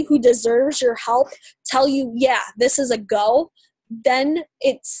somebody who deserves your help tell you, yeah, this is a go, then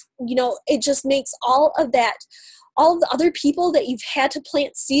it's, it just makes all of the other people that you've had to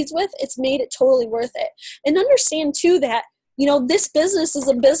plant seeds with, it's made it totally worth it. And understand too that, this business is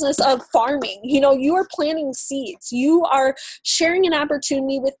a business of farming. You are planting seeds. You are sharing an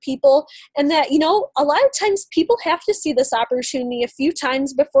opportunity with people, and that, a lot of times people have to see this opportunity a few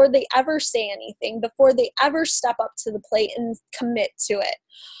times before they ever say anything, before they ever step up to the plate and commit to it.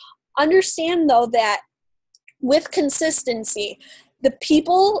 Understand though that with consistency, the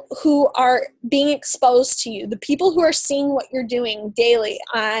people who are being exposed to you, the people who are seeing what you're doing daily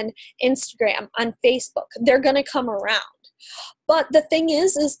on Instagram, on Facebook, they're going to come around. But the thing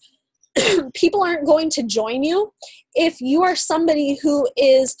is people aren't going to join you if you are somebody who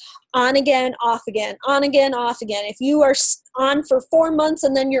is on again, off again, on again, off again. If you are on for 4 months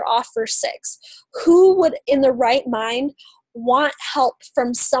and then you're off for 6, who would in the right mind want help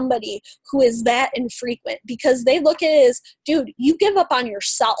from somebody who is that infrequent? Because they look at it as, dude, you give up on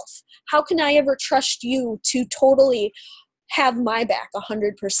yourself. how can I ever trust you to totally have my back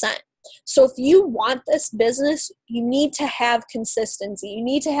 100%? So if you want this business, you need to have consistency. You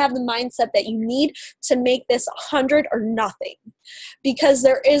need to have the mindset that you need to make this 100 or nothing, because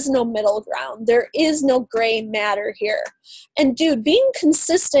there is no middle ground. There is no gray matter here. And dude, being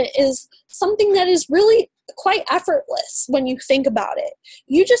consistent is something that is really quite effortless when you think about it.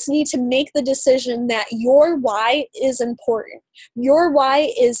 You just need to make the decision that your why is important. Your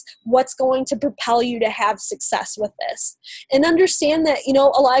why is what's going to propel you to have success with this. And understand that, a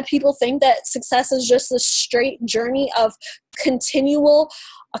lot of people think that success is just a straight journey of continual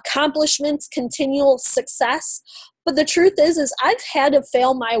accomplishments, continual success. But the truth is I've had to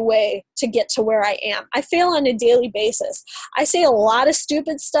fail my way to get to where I am. I fail on a daily basis. I say a lot of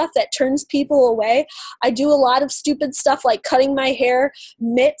stupid stuff that turns people away. I do a lot of stupid stuff like cutting my hair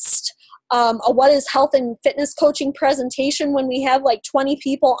midst a what is health and fitness coaching presentation when we have like 20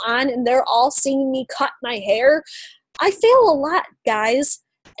 people on and they're all seeing me cut my hair. I fail a lot, guys,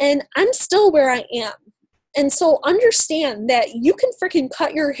 and I'm still where I am. And so understand that you can freaking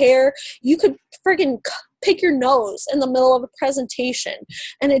cut your hair. You could freaking pick your nose in the middle of a presentation,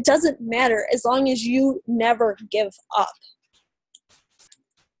 and it doesn't matter as long as you never give up.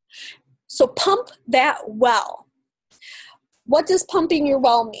 So pump that well. What does pumping your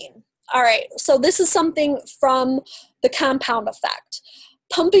well mean? All right, so this is something from the compound effect.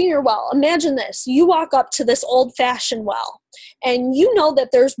 Pumping your well. Imagine this. You walk up to this old-fashioned well, and you know that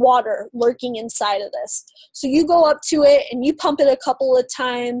there's water lurking inside of this. So you go up to it, and you pump it a couple of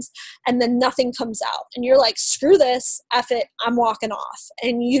times, and then nothing comes out. And you're like, screw this, F it, I'm walking off.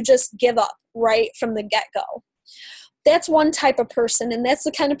 And you just give up right from the get-go. That's one type of person, and that's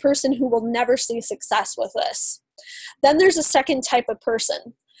the kind of person who will never see success with this. Then there's a second type of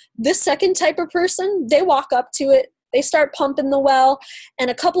person. This second type of person, they walk up to it, they start pumping the well, and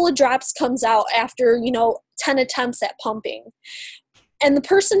a couple of drops comes out after, 10 attempts at pumping. And the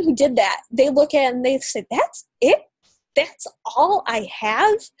person who did that, they look at it and they say, that's it? That's all I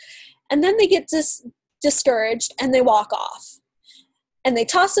have? And then they get discouraged and they walk off. And they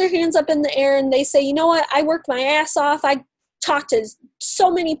toss their hands up in the air and they say, you know what? I worked my ass off. I talked to so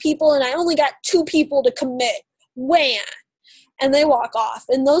many people and I only got 2 people to commit. Wham! And they walk off.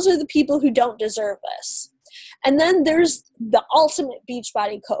 And those are the people who don't deserve this. And then there's the ultimate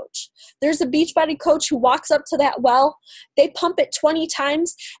Beachbody coach. There's a Beachbody coach who walks up to that well, they pump it 20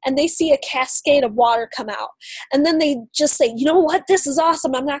 times, and they see a cascade of water come out. And then they just say, you know what, this is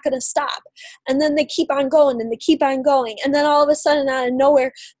awesome, I'm not going to stop. And then they keep on going, and they keep on going. And then all of a sudden, out of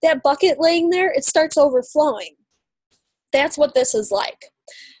nowhere, that bucket laying there, it starts overflowing. That's what this is like.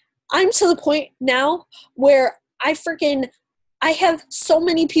 I'm to the point now where I have so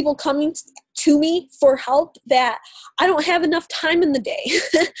many people coming to me for help that I don't have enough time in the day.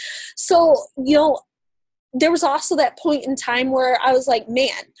 So, there was also that point in time where I was like, man,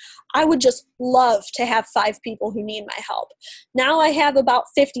 I would just love to have 5 people who need my help. Now I have about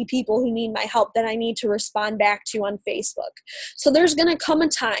 50 people who need my help that I need to respond back to on Facebook. So there's going to come a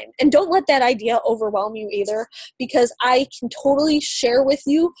time, and don't let that idea overwhelm you either, because I can totally share with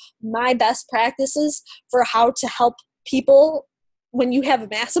you my best practices for how to help people when you have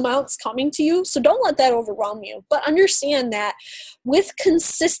mass amounts coming to you. So don't let that overwhelm you. But understand that with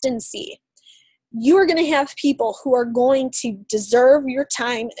consistency, you are going to have people who are going to deserve your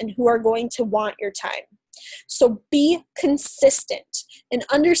time and who are going to want your time. So be consistent and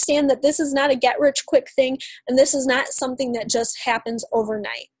understand that this is not a get-rich-quick thing, and this is not something that just happens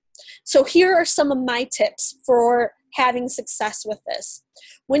overnight. So here are some of my tips for having success with this.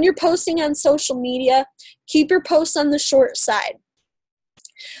 When you're posting on social media, keep your posts on the short side.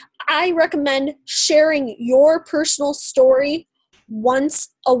 I recommend sharing your personal story once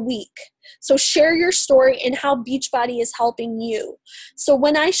a week. So share your story and how Beachbody is helping you. So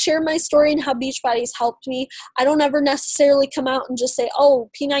when I share my story and how Beachbody has helped me, I don't ever necessarily come out and just say, oh,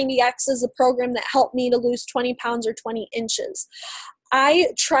 P90X is a program that helped me to lose 20 pounds or 20 inches. I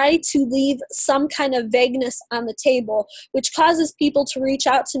try to leave some kind of vagueness on the table, which causes people to reach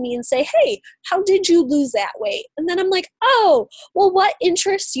out to me and say, hey, how did you lose that weight? And then I'm like, oh, well, what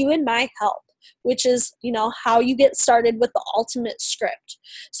interests you in my help? Which is, how you get started with the ultimate script.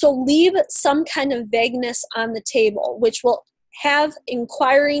 So leave some kind of vagueness on the table, which will have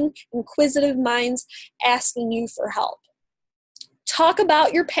inquiring, inquisitive minds asking you for help. Talk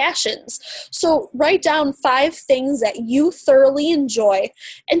about your passions. So write down 5 things that you thoroughly enjoy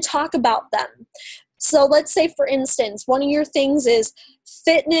and talk about them. So let's say, for instance, one of your things is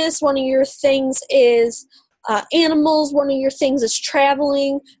fitness. One of your things is animals, one of your things is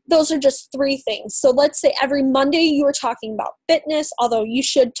traveling. Those are just 3 things. So let's say every Monday you are talking about fitness, although you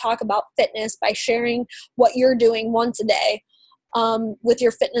should talk about fitness by sharing what you're doing once a day with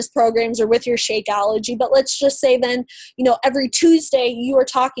your fitness programs or with your Shakeology. But let's just say then, every Tuesday you are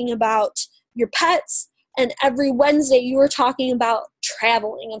talking about your pets, and every Wednesday you are talking about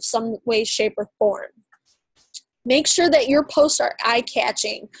traveling of some way, shape, or form. Make sure that your posts are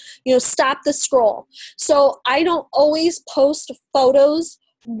eye-catching. Stop the scroll. So I don't always post photos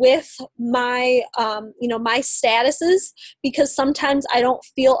with my, my statuses, because sometimes I don't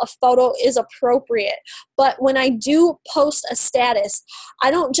feel a photo is appropriate. But when I do post a status,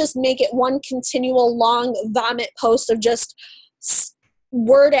 I don't just make it one continual long vomit post of just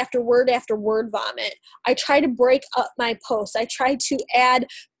word after word after word vomit. I try to break up my posts. I try to add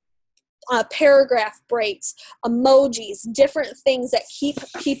paragraph breaks, emojis, different things that keep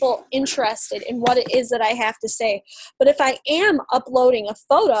people interested in what it is that I have to say. But if I am uploading a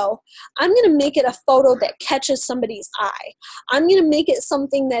photo, I'm going to make it a photo that catches somebody's eye. I'm going to make it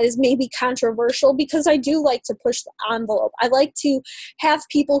something that is maybe controversial, because I do like to push the envelope. I like to have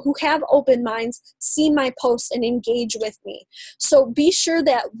people who have open minds see my posts and engage with me. So be sure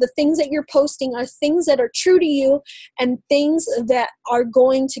that the things that you're posting are things that are true to you and things that are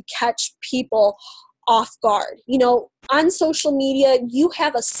going to catch people off guard. On social media, you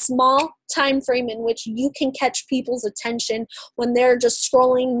have a small time frame in which you can catch people's attention when they're just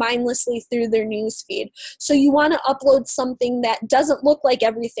scrolling mindlessly through their news feed. So you want to upload something that doesn't look like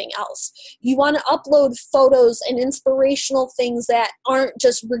everything else. You want to upload photos and inspirational things that aren't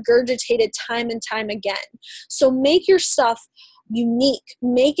just regurgitated time and time again. So make your stuff unique.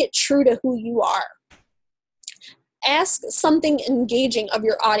 Make it true to who you are. Ask something engaging of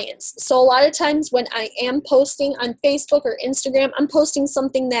your audience. So a lot of times when I am posting on Facebook or Instagram, I'm posting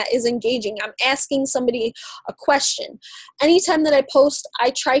something that is engaging. I'm asking somebody a question. Anytime that I post,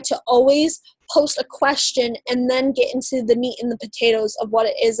 I try to always post a question and then get into the meat and the potatoes of what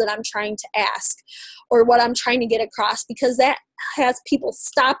it is that I'm trying to ask or what I'm trying to get across, because that has people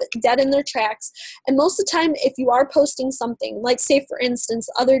stop dead in their tracks. And most of the time, if you are posting something, like say for instance,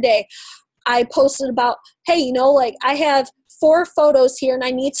 the other day, I posted about, hey, I have 4 photos here and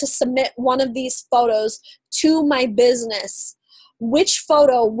I need to submit one of these photos to my business. Which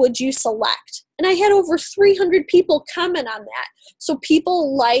photo would you select? And I had over 300 people comment on that. So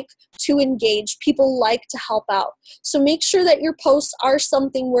people like to engage. People like to help out. So make sure that your posts are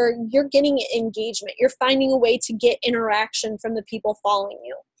something where you're getting engagement. You're finding a way to get interaction from the people following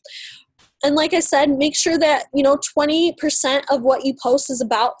you. And like I said, make sure that, 20% of what you post is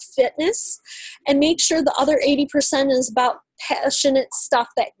about fitness, and make sure the other 80% is about passionate stuff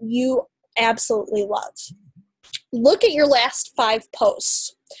that you absolutely love. Look at your last 5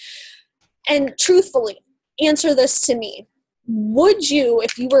 posts and truthfully answer this to me. Would you,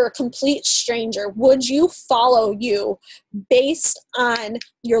 if you were a complete stranger, would you follow you based on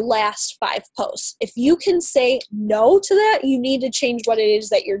your last 5 posts? If you can say no to that, you need to change what it is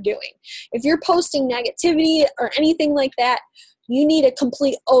that you're doing. If you're posting negativity or anything like that, you need a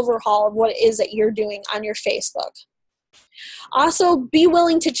complete overhaul of what it is that you're doing on your Facebook. Also, be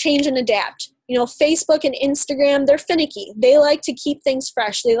willing to change and adapt. Facebook and Instagram, they're finicky. They like to keep things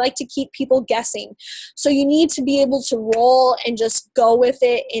fresh. They like to keep people guessing. So you need to be able to roll and just go with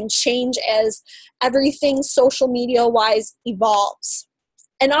it and change as everything social media-wise evolves.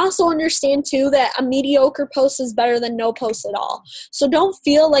 And also understand, too, that a mediocre post is better than no post at all. So don't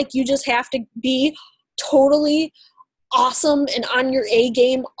feel like you just have to be totally awesome and on your A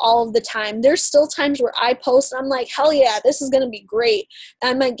game all of the time. There's still times where I post and I'm like, hell yeah, this is going to be great. And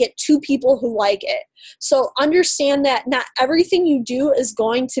I might get 2 people who like it. So understand that not everything you do is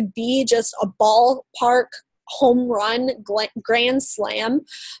going to be just a ballpark home run grand slam,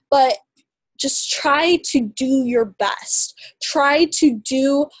 but just try to do your best. Try to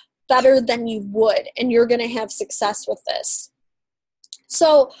do better than you would, and you're going to have success with this.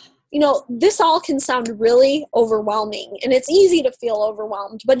 So this all can sound really overwhelming, and it's easy to feel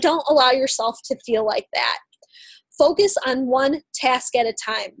overwhelmed, but don't allow yourself to feel like that. Focus on one task at a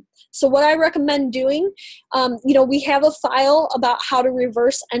time. So what I recommend doing, we have a file about how to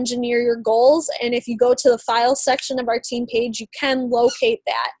reverse engineer your goals. And if you go to the file section of our team page, you can locate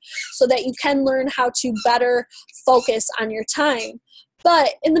that so that you can learn how to better focus on your time. But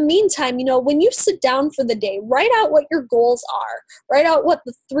in the meantime, when you sit down for the day, write out what your goals are. Write out what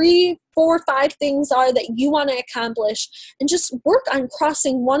the 3, 4, 5 things are that you want to accomplish, and just work on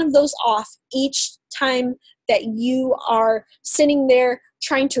crossing one of those off each time that you are sitting there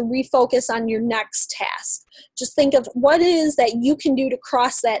trying to refocus on your next task. Just think of what it is that you can do to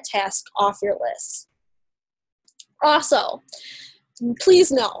cross that task off your list. Also,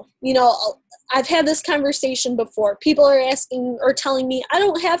 please know, I've had this conversation before. People are asking or telling me, I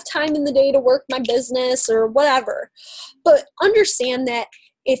don't have time in the day to work my business or whatever. But understand that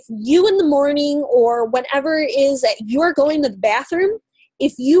if you in the morning or whenever it is that you're going to the bathroom,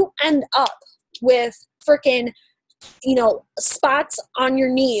 if you end up with freaking spots on your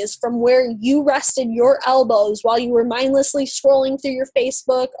knees from where you rested your elbows while you were mindlessly scrolling through your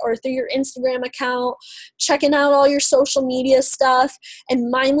Facebook or through your Instagram account, checking out all your social media stuff,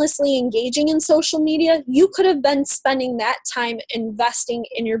 and mindlessly engaging in social media, you could have been spending that time investing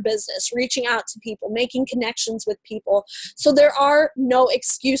in your business, reaching out to people, making connections with people. So there are no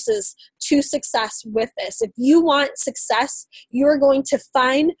excuses to success with this. If you want success, you are going to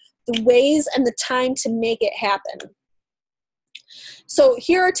find the ways and the time to make it happen. So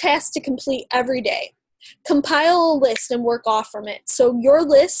here are tasks to complete every day. Compile a list and work off from it. So your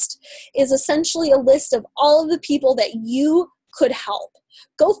list is essentially a list of all of the people that you could help.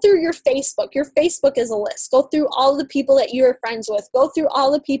 Go through your Facebook. Your Facebook is a list. Go through all the people that you are friends with. Go through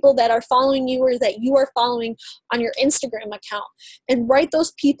all the people that are following you or that you are following on your Instagram account and write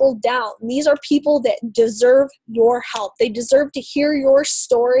those people down. These are people that deserve your help. They deserve to hear your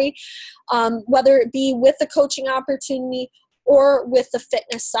story, whether it be with the coaching opportunity or with the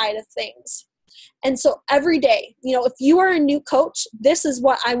fitness side of things. And so every day, if you are a new coach, this is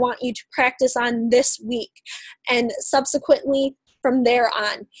what I want you to practice on this week. And subsequently from there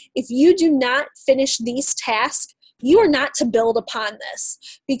on, if you do not finish these tasks, you are not to build upon this.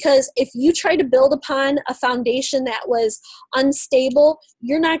 Because if you try to build upon a foundation that was unstable,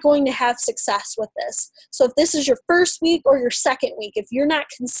 you're not going to have success with this. So if this is your first week or your second week, if you're not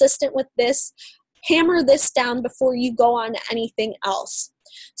consistent with this, hammer this down before you go on to anything else.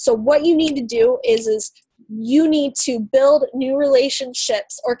 So what you need to do is you need to build new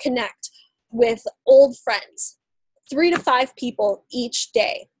relationships or connect with old friends, 3 to 5 people each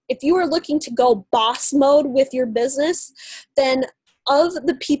day. If you are looking to go boss mode with your business, then of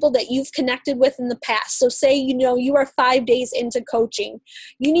the people that you've connected with in the past, so say you are 5 days into coaching,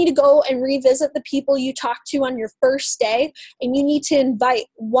 you need to go and revisit the people you talked to on your first day, and you need to invite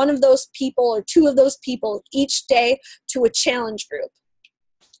one of those people or 2 of those people each day to a challenge group.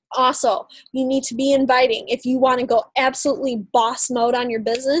 Also, you need to be inviting, if you want to go absolutely boss mode on your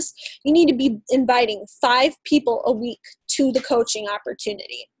business, you need to be inviting 5 people a week to the coaching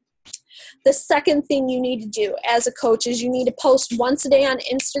opportunity. The second thing you need to do as a coach is you need to post once a day on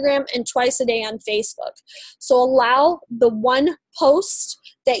Instagram and twice a day on Facebook. So allow the one post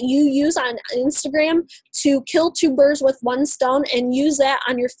that you use on Instagram to kill 2 birds with 1 stone and use that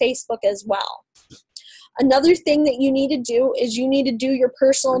on your Facebook as well. Another thing that you need to do is you need to do your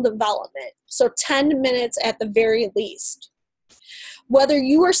personal development. So 10 minutes at the very least. Whether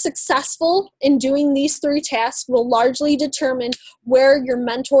you are successful in doing these 3 tasks will largely determine where your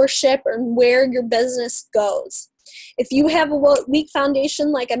mentorship and where your business goes. If you have a weak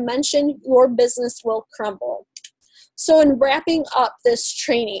foundation, like I mentioned, your business will crumble. So in wrapping up this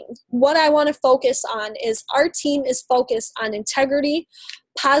training, what I want to focus on is our team is focused on integrity,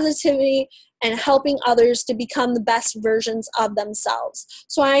 positivity, and helping others to become the best versions of themselves.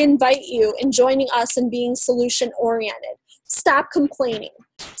 So I invite you in joining us in being solution-oriented. Stop complaining.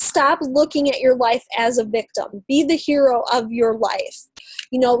 Stop looking at your life as a victim. Be the hero of your life.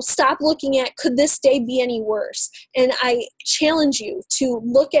 Stop looking at, could this day be any worse? And I challenge you to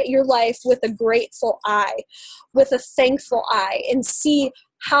look at your life with a grateful eye, with a thankful eye, and see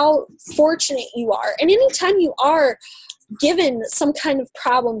how fortunate you are. And anytime you are given some kind of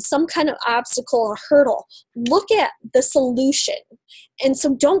problem, some kind of obstacle or hurdle, look at the solution. And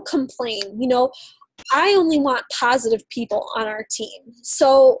so don't complain. I only want positive people on our team.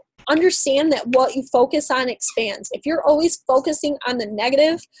 So understand that what you focus on expands. If you're always focusing on the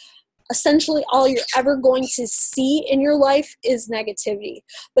negative, essentially all you're ever going to see in your life is negativity.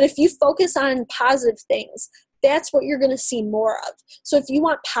 But if you focus on positive things, that's what you're going to see more of. So if you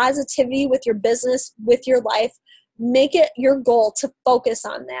want positivity with your business, with your life, make it your goal to focus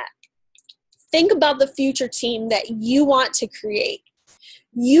on that. Think about the future team that you want to create.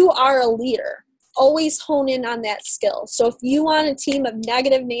 You are a leader. Always hone in on that skill. So if you want a team of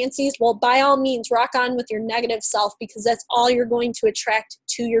negative Nancys, well, by all means, rock on with your negative self, because that's all you're going to attract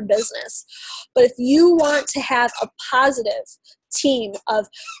to your business. But if you want to have a positive team of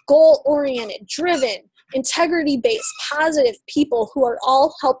goal-oriented, driven, integrity-based, positive people who are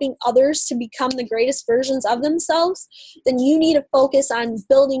all helping others to become the greatest versions of themselves, then you need to focus on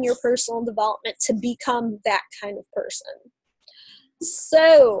building your personal development to become that kind of person.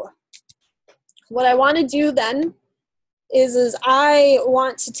 So what I want to do then is I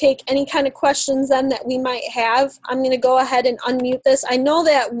want to take any kind of questions then that we might have. I'm going to go ahead and unmute this. I know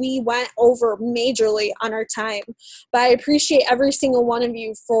that we went over majorly on our time, but I appreciate every single one of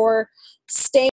you for staying